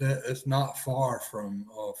it's not far from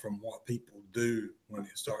what people do when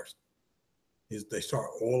it starts. Is they start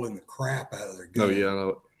oiling the crap out of their gun. Oh yeah, I know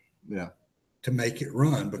it. Yeah. To make it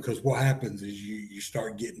run, because what happens is you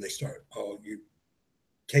start getting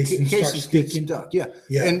Casing starts sticking. Stuck. Yeah.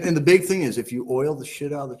 And the big thing is, if you oil the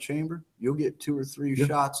shit out of the chamber, you'll get 2 or 3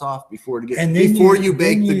 shots off before you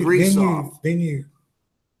bake the grease off. Then you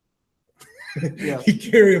you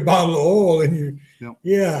carry a bottle of oil and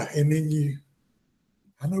and then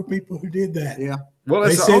I know people who did that. Yeah. Well,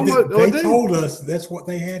 they said they told us that's what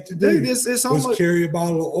they had to do. Dude, it's almost carry a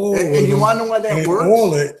bottle of oil. And you want to know why that works?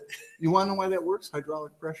 Oil it. You want to know why that works?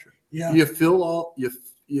 Hydraulic pressure. Yeah. You fill all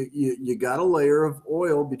you got a layer of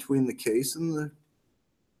oil between the case and the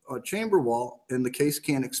chamber wall, and the case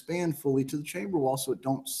can't expand fully to the chamber wall, so it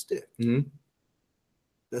don't stick. Mm-hmm.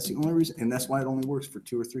 That's the only reason, and that's why it only works for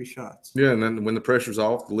 2 or 3 shots. Yeah, and then when the pressure's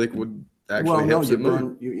off, the liquid actually helps it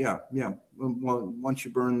move. Well, once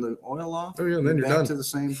you burn the oil off, then you're back done to the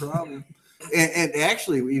same problem. and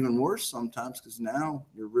actually, even worse sometimes, because now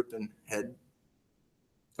you're ripping heads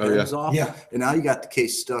off. Yeah. And now you got the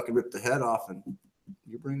case stuck and ripped the head off, and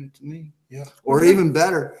you bring it to me. Yeah. Or even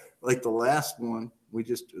better, like the last one,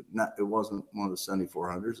 it wasn't one of the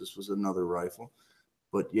 7400s. This was another rifle.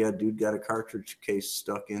 But yeah, dude got a cartridge case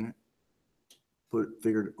stuck in it.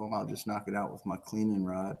 Figured, I'll just knock it out with my cleaning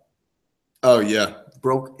rod. Oh yeah.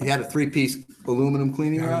 He had a 3-piece aluminum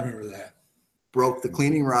cleaning rod. I remember that. Broke the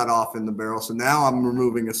cleaning rod off in the barrel. So now I'm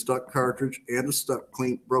removing a stuck cartridge and a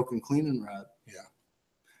broken cleaning rod. Yeah.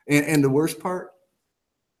 And the worst part,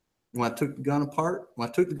 when I took the gun apart, when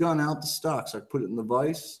I took the gun out the stock, so I put it in the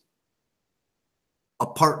vise, a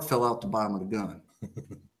part fell out the bottom of the gun.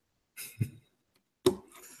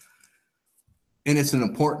 And it's an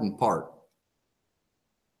important part.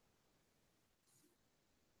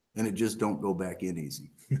 and it just don't go back in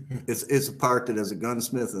easy. It's a part that as a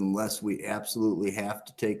gunsmith, unless we absolutely have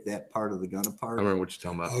to take that part of the gun apart. I remember what you're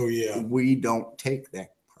talking about. Oh yeah. We don't take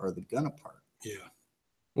that part of the gun apart. Yeah.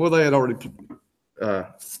 Well, they had already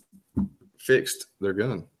fixed their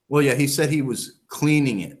gun. Well, yeah, he said he was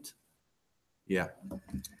cleaning it. Yeah.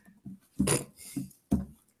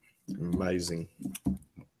 Amazing.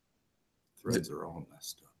 Threads are all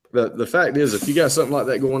messed up. The fact is, if you got something like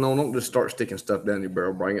that going on, don't just start sticking stuff down your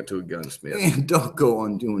barrel. Bring it to a gunsmith. And don't go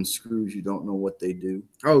undoing screws. You don't know what they do.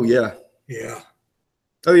 Oh, yeah. Yeah.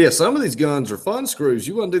 Oh, yeah. Some of these guns are fun screws.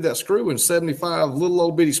 You want to do that screw in 75 little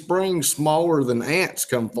old bitty springs smaller than ants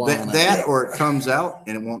come flying out. That or it comes out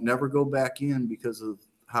and it won't never go back in because of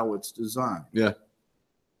how it's designed. Yeah.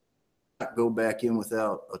 Go back in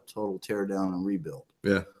without a total tear down and rebuild.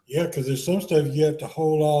 Yeah. Yeah, because there's some stuff you have to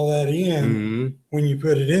hold all that in when you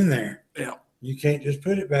put it in there. Yeah. You can't just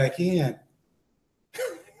put it back in.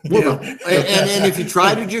 Well, yeah. and if you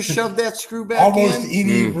try to just shove that screw back almost in,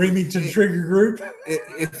 any Remington trigger group.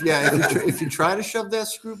 If you try to shove that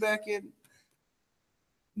screw back in,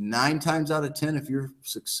 9 times out of 10, if you're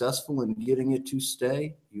successful in getting it to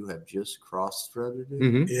stay, you have just cross-threaded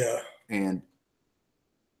it. Yeah. And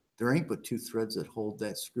there ain't but 2 threads that hold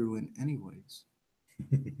that screw in anyways.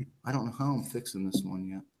 I don't know how I'm fixing this one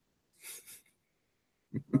yet.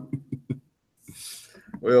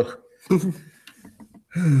 Well,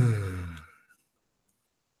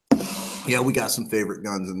 yeah, we got some favorite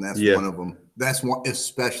guns, and that's one of them. That's one,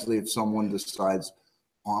 especially if someone decides,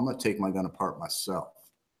 oh, I'm going to take my gun apart myself.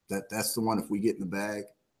 That's the one. If we get in the bag,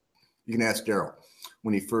 you can ask Daryl.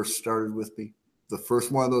 When he first started with me, the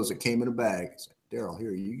first one of those that came in a bag, I said, Daryl,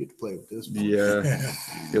 here, you get to play with this one. Yeah.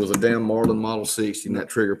 It was a damn Marlin Model 60, and that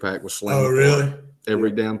trigger pack was slammed. Oh, really?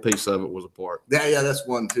 Every damn piece of it was apart. Yeah, that's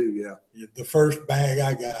one too, yeah. The first bag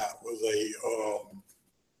I got was a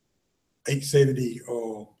 870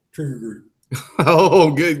 trigger group.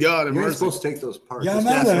 Oh, good God. You're supposed to take those parts. Yeah, I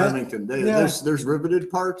know that. Remington. There's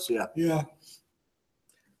riveted parts, yeah. Yeah.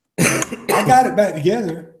 I got it back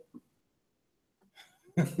together.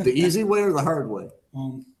 The easy way or the hard way?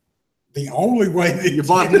 The only way that you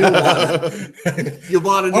bought a new one. You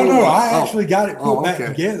bought a new one. Oh no, I actually got it put back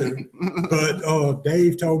okay. together. But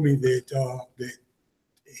Dave told me that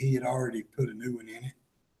he had already put a new one in it.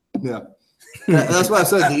 Yeah. That's why I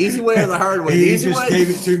said the easy way or the hard way. He just gave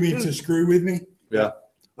it to me to screw with me. Yeah.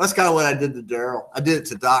 That's kind of what I did to Daryl. I did it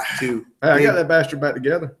to Doc too. Hey, I got that bastard back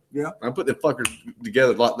together. Yeah. I put the fuckers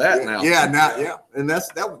together like that now. Yeah, and that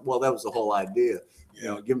was the whole idea. You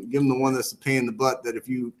know, give him the one that's a pain in the butt that if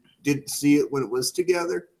you didn't see it when it was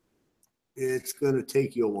together, it's going to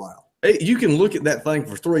take you a while. Hey, you can look at that thing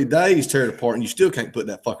for 3 days, tear it apart, and you still can't put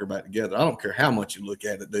that fucker back together. I don't care how much you look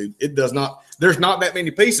at it, dude. It does not. There's not that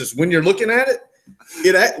many pieces. When you're looking at it,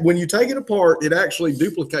 when you take it apart, it actually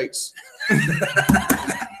duplicates.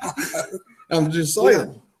 I'm just saying.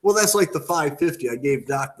 Yeah. Well, that's like the 550. I gave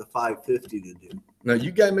Doc the 550 to do. No,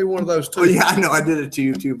 you gave me one of those too. Oh, yeah, I know. I did it to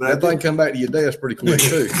you too. But that thing come back to your desk pretty quick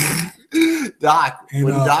too. Doc, and,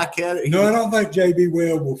 when Doc had it. No, I don't think JB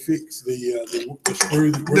Weld will fix the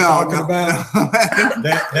screw that we're talking about.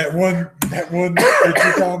 that one that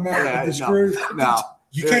you're talking about, the screw. No.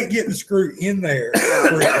 You can't get the screw in there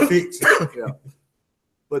for it to fix it. Yeah.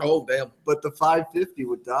 But, damn. But the 550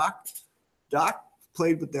 with Doc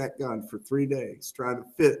played with that gun for 3 days trying to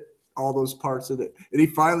fit all those parts in it. And he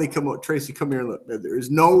finally Tracy, come here and look. There is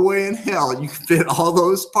no way in hell you can fit all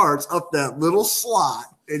those parts up that little slot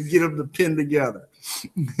and get them to pin together.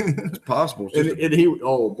 It's possible. And he,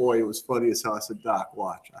 oh boy, it was funny as hell. I said, Doc,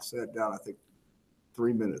 watch. I sat down, I think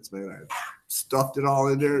 3 minutes, man. I stuffed it all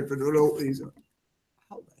in there. He said,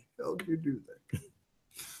 how the hell did you do that?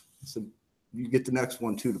 I said, you get the next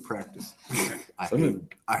one too to practice. I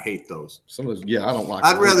hate those. Some of those, yeah, I don't like.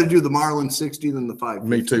 I'd rather do the Marlin 60 than the 550.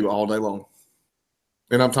 Me too, all day long.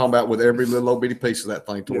 And I'm talking about with every little old bitty piece of that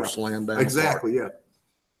thing to slam down. Exactly, apart. Yeah.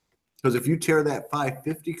 Because if you tear that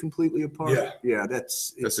 550 completely apart,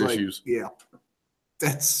 that's issues. Yeah,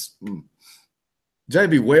 that's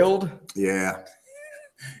JB Weld. Yeah,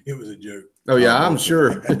 it was a joke. Oh yeah, I'm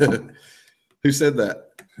sure. Who said that?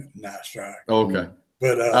 Nice try. Oh, okay.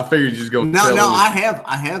 But I figured you just go. No, I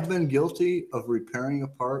have been guilty of repairing a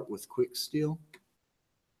part with quick steel.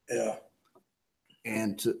 Yeah.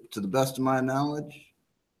 And to the best of my knowledge,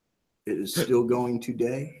 it is still going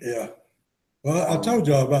today. Yeah. Well, I told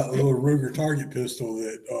y'all about the little Ruger target pistol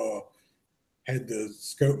that had the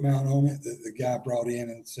scope mount on it that the guy brought in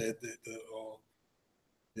and said that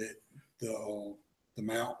the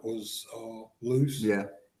mount was loose. Yeah.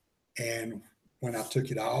 And when I took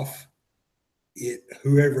it off,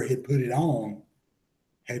 whoever had put it on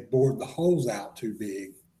had bored the holes out too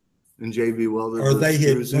big. And JB welded, or they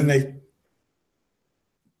had when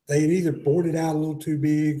they had either bored it out a little too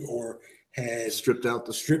big or had stripped out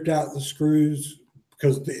the screws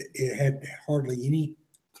because it had hardly any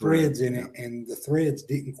threads in it, and the threads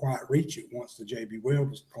didn't quite reach it once the JB weld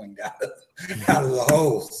was cleaned out of the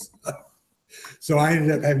holes. So I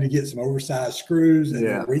ended up having to get some oversized screws and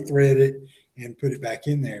rethread it and put it back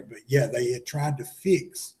in there. But yeah, they had tried to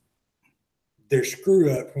fix their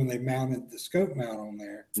screw up when they mounted the scope mount on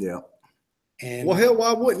there. Yeah. And well, hell,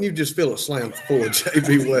 why wouldn't you just fill a slam full of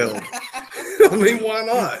JB weld? I mean, why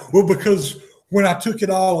not? Well, because when I took it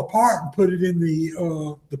all apart and put it in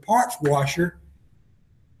the parts washer,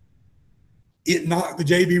 it knocked the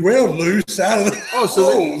JB weld loose out of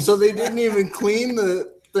the so they didn't even clean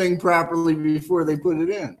the thing properly before they put it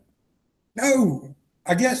in. No,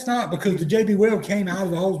 I guess not, because the JB weld came out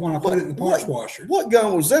of the holes when I put it in the parts washer. What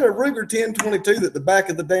gun was that? A Ruger 1022 that the back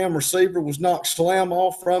of the damn receiver was knocked slam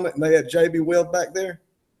off from it, and they had JB weld back there?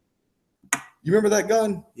 You remember that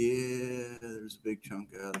gun? Yeah, there's a big chunk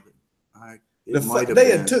out of it.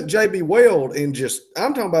 They had took JB weld and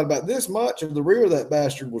I'm talking about this much of the rear of that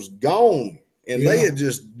bastard was gone. And they had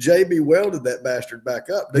just JB welded that bastard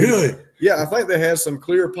back up. Really? Yeah, I think they had some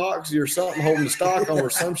clear epoxy or something holding the stock on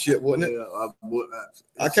or some shit, wasn't it? Yeah,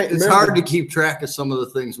 I can't remember. It's hard to keep track of some of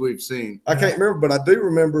the things we've seen. I can't remember, but I do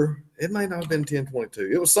remember it may not have been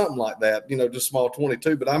 1022. It was something like that, just small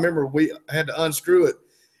 22. But I remember we had to unscrew it,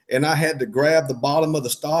 and I had to grab the bottom of the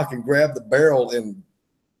stock and grab the barrel and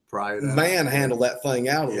manhandle that thing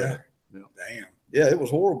out of there. Yeah. Damn. Yeah, it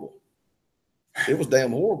was horrible. It was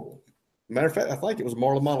damn horrible. Matter of fact, I think it was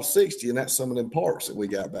Marlin Model 60, and that's some of them parts that we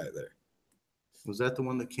got back there. Was that the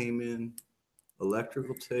one that came in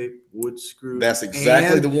electrical tape, wood screw? That's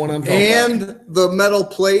exactly the one I'm talking about. And the metal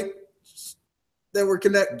plate that were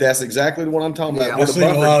connected. That's exactly the one I'm talking about. I've seen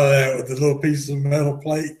a lot of that with the little piece of metal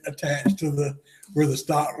plate attached to where the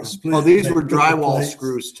stock was split. Oh, these were drywall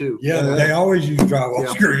screws too. Yeah, they always use drywall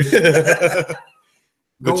screws.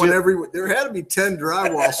 Going everywhere. There had to be 10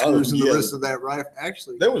 drywall screws in the rest of that rifle.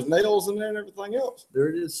 Actually, there was nails in there and everything else. There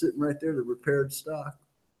it is, sitting right there, the repaired stock.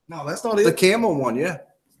 No, that's not it. The camo one, yeah.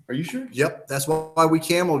 Are you sure? Yep, that's why we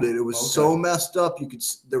camoed it. It was so messed up.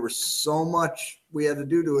 There was so much we had to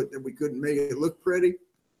do to it that we couldn't make it look pretty.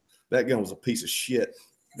 That gun was a piece of shit.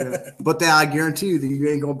 Yeah. But then I guarantee you that you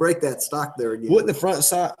ain't gonna break that stock there again. Wouldn't the front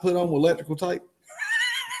sight put on with electrical tape?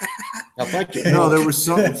 I think it no, there was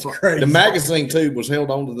something. The magazine tube was held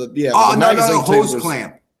onto the no, hose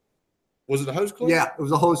clamp. Was it a hose clamp? Yeah, it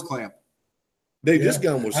was a hose clamp. Dude, this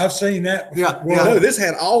gun was. I've seen that. Yeah, well, no, this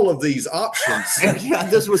had all of these options. Yeah,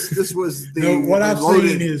 this was the. What I've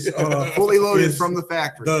seen is fully loaded from the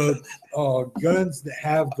factory. The guns that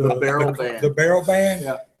have the barrel band. The barrel band.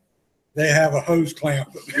 Yeah. They have a hose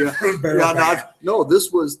clamp. No,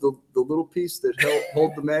 this was the little piece that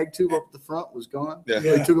held the mag tube up the front was gone. Yeah.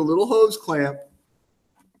 They took a little hose clamp.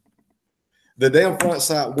 The damn front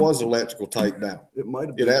sight was electrical tape down. It might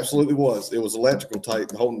have been. It absolutely was. It was electrical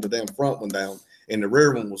tape holding the damn front one down, and the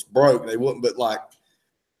rear one was broke. They wouldn't but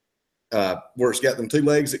where it's got them two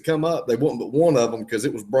legs that come up, they wouldn't but one of them because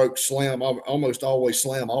it was broke, almost always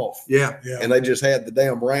slam off. Yeah. And they just had the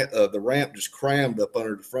damn the ramp just crammed up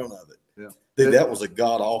under the front of it. Yeah. Dude, that was a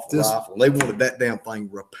god awful rifle. They wanted that damn thing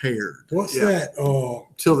repaired. What's that?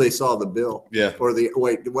 Till they saw the bill. Yeah. Or it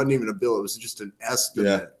wasn't even a bill. It was just an estimate.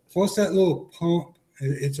 Yeah. What's that little pump?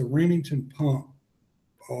 It's a Remington pump,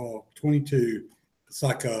 22. It's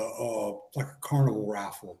like a carnival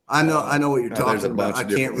rifle. I know what you're talking about. I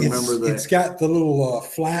can't remember that. It's got the little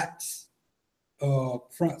flats,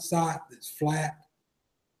 front sight that's flat.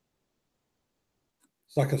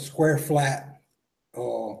 It's like a square flat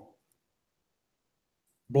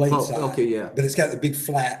blade sight. Okay, yeah. But it's got the big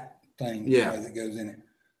flat thing that goes in it.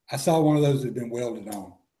 I saw one of those that had been welded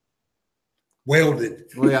on. Welded.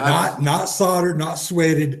 Well, yeah, not soldered, not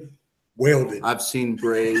sweated, welded. I've seen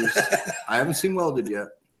brazed. I haven't seen welded yet.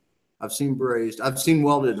 I've seen brazed. I've seen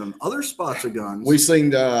welded on other spots of guns. We've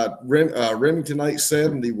seen Remington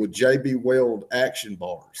 870 with JB Weld action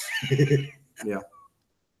bars. Yeah.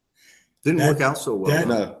 Didn't work out so well.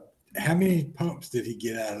 No. How many pumps did he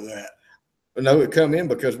get out of that? No, it come in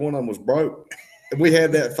because one of them was broke. We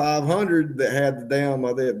had that 500 that had the damn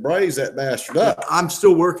they had brazed that bastard up. I'm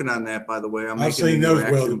still working on that, by the way. I've seen those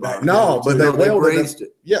welded back. No, but they welded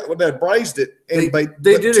it. Yeah, well, they brazed it, and they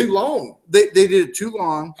did it too long. They did it too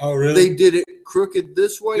long. Oh, really? They did it crooked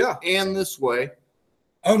this way and this way,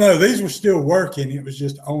 Oh no, these were still working. It was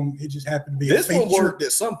just on. It just happened to be This a feature. one worked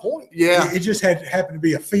at some point. Yeah. It just happened to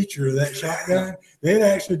be a feature of that shotgun. They had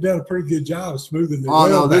actually done a pretty good job of smoothing the. Oh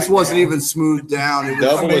no, weld this back wasn't down. even smoothed down. It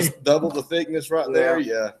was, Double the thickness right there.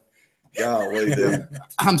 Yeah. Golly, dude.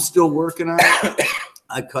 I'm still working on it.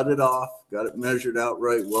 I cut it off, got it measured out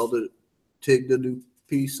right, welded it, tigged a new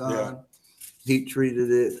piece on, heat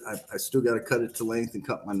treated it. I still got to cut it to length and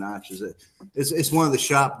cut my notches. It's one of the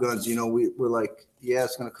shotguns, you know, we're like, yeah,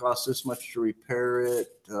 it's going to cost this much to repair it.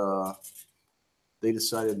 They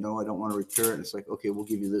decided, no, I don't want to repair it. It's like, okay, we'll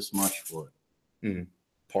give you this much for it. Mm-hmm.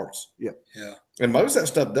 Parts. Yeah. Yeah. And most of that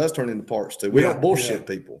stuff does turn into parts too. We don't bullshit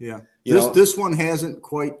people. Yeah. This one hasn't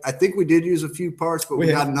quite, I think we did use a few parts, but we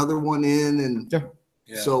got another one in and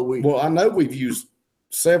so well, I know we've used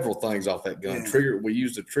several things off that gun. We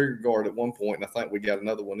used a trigger guard at one point, and I think we got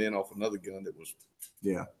another one in off another gun that was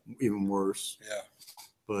even worse. Yeah.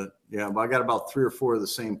 But I got about 3 or 4 of the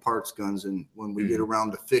same parts guns, and when we get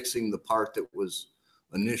around to fixing the part that was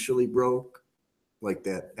initially broke, like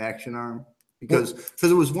that action arm, because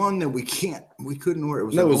it was one that we couldn't order. It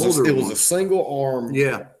was it was a single arm.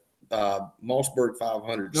 Yeah. Mossberg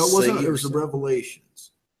 500. No, it wasn't. It was the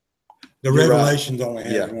Revelations. The Revelations only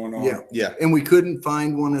had one arm. Yeah. And we couldn't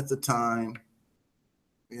find one at the time.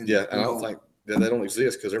 And, and I don't think they don't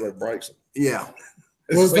exist because everybody breaks them. Yeah.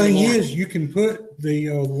 Well, the thing is, you can put the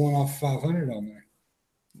one off 500 on there.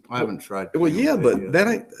 I haven't tried. Well, but that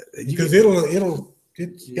ain't because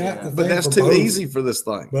it's got the but that's too both. Easy for this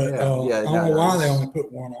thing. But I don't know why they only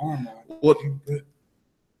put one arm on it. Well,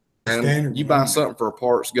 and you buy something for a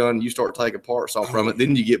parts gun, you start taking parts off from it,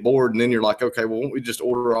 then you get bored, and then you're like, okay, well, why don't we just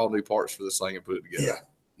order all new parts for this thing and put it together? Yeah.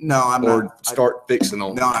 No, I'm not. Or start fixing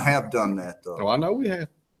on. No, I have done that though. Oh, I know we have.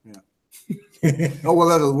 Yeah. Oh well,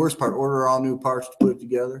 that's the worst part. Order all new parts to put it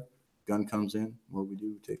together. Gun comes in. What we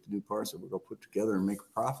do? We take the new parts that we're gonna put together and make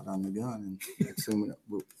a profit on the gun. And next thing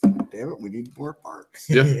damn it, we need more parts.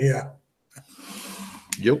 Yeah. Yeah.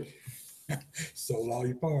 Yep. Sold all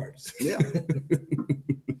your parts. Yeah.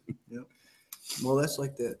 Yep. Well, that's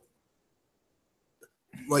like that.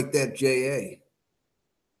 Like that JA.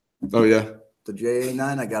 Oh yeah. The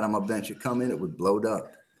JA9 I got on my bench. It come in, it would blowed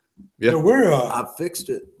up. Yeah. So I fixed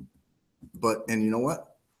it, and you know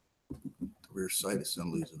what? The rear sight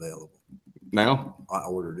assembly is available now. I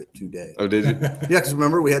ordered it today. Oh, did you? Yeah, because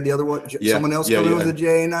remember we had the other one. Someone else come in with the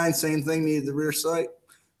JA9, same thing, needed the rear sight,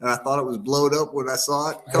 and I thought it was blowed up when I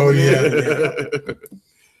saw it. Yeah.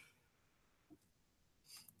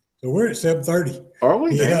 So we're at 7:30. Are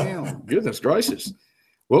we? Yeah. Damn. Goodness gracious.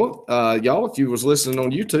 Well, y'all, if you was listening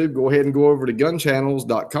on YouTube, go ahead and go over to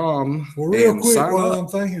gunchannels.com. Well, real quick, while I'm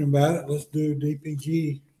thinking about it, let's do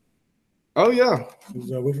DPG. Oh, yeah. Because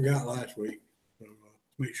we forgot last week. So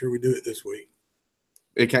make sure we do it this week.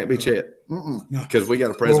 It can't be Chet. No. Because we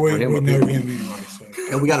got a present for him. We know him anyway. So.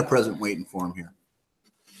 And we got a present waiting for him here.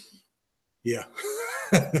 Yeah.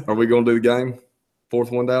 Are we going to do the game?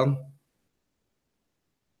 4th one down?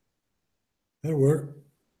 That'll work.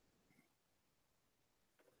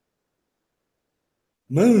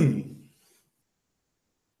 Moon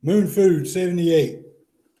Food 78.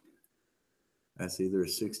 That's either a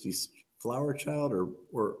 60s flower child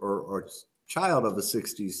or child of a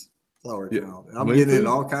 60s flower child. I'm getting in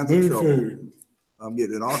all kinds of trouble. Food. I'm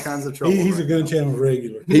getting in all kinds of trouble. He's a Gun Channel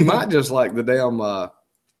regular. He might just like the damn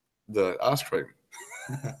the ice cream.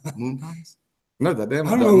 Moon pies? No, the damn.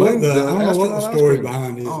 I don't know what the story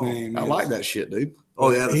behind his name is. I like that shit, dude.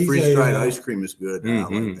 Oh yeah, the freeze-dried ice cream is good. I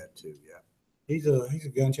like that too. Yeah. He's a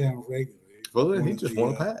Gun Channel regular. Well, then he just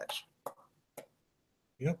won a patch.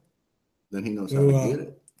 Yep. Then he knows how to get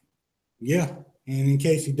it. Yeah, and in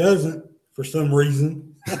case he doesn't, for some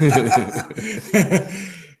reason, go to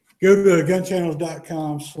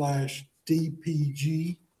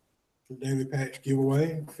gunchannels.com/DPG for daily patch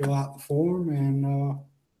giveaway. Fill out the form and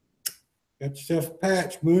got yourself a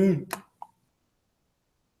patch, Moon.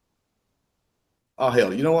 Oh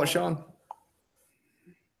hell, you know what, Sean?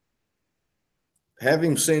 Have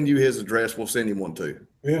him send you his address. We'll send him one too.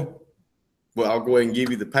 Yeah. Well, I'll go ahead and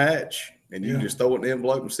give you the patch, and you can just throw it in the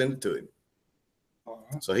envelope and send it to him. All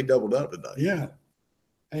right. So he doubled up today. Yeah.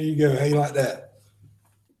 There you go. How you like that?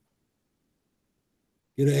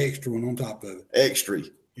 Get an extra one on top of it. Extra.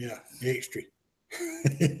 Yeah, extra.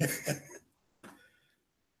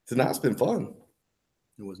 Tonight's been fun.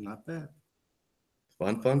 It was not bad.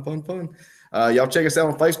 Fun. Y'all check us out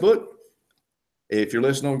on Facebook. If you're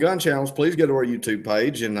listening on Gun Channels, please go to our YouTube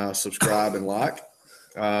page and subscribe and like.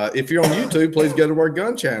 If you're on YouTube, please go to our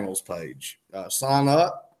Gun Channels page. Sign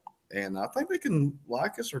up, and I think they can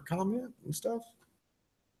like us or comment and stuff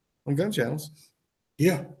on Gun Channels.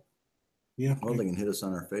 Yeah. Yeah. Well, they can hit us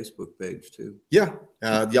on our Facebook page too. Yeah.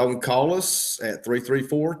 Y'all can call us at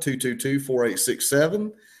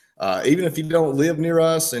 334-222-4867. Even if you don't live near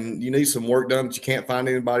us and you need some work done but you can't find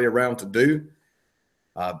anybody around to do,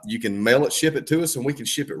 you can mail it, ship it to us, and we can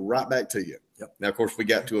ship it right back to you. Yep. Now, of course, we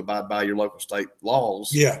got to abide by your local state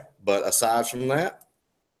laws. Yeah. But aside from that,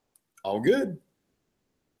 all good.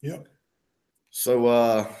 Yep. So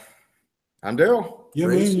I'm Daryl. Yeah,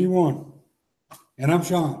 man, you won. And I'm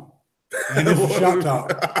Sean. And this is Shop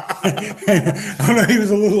Talk. I know he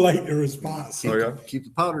was a little late to respond. Keep the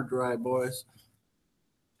powder dry, boys.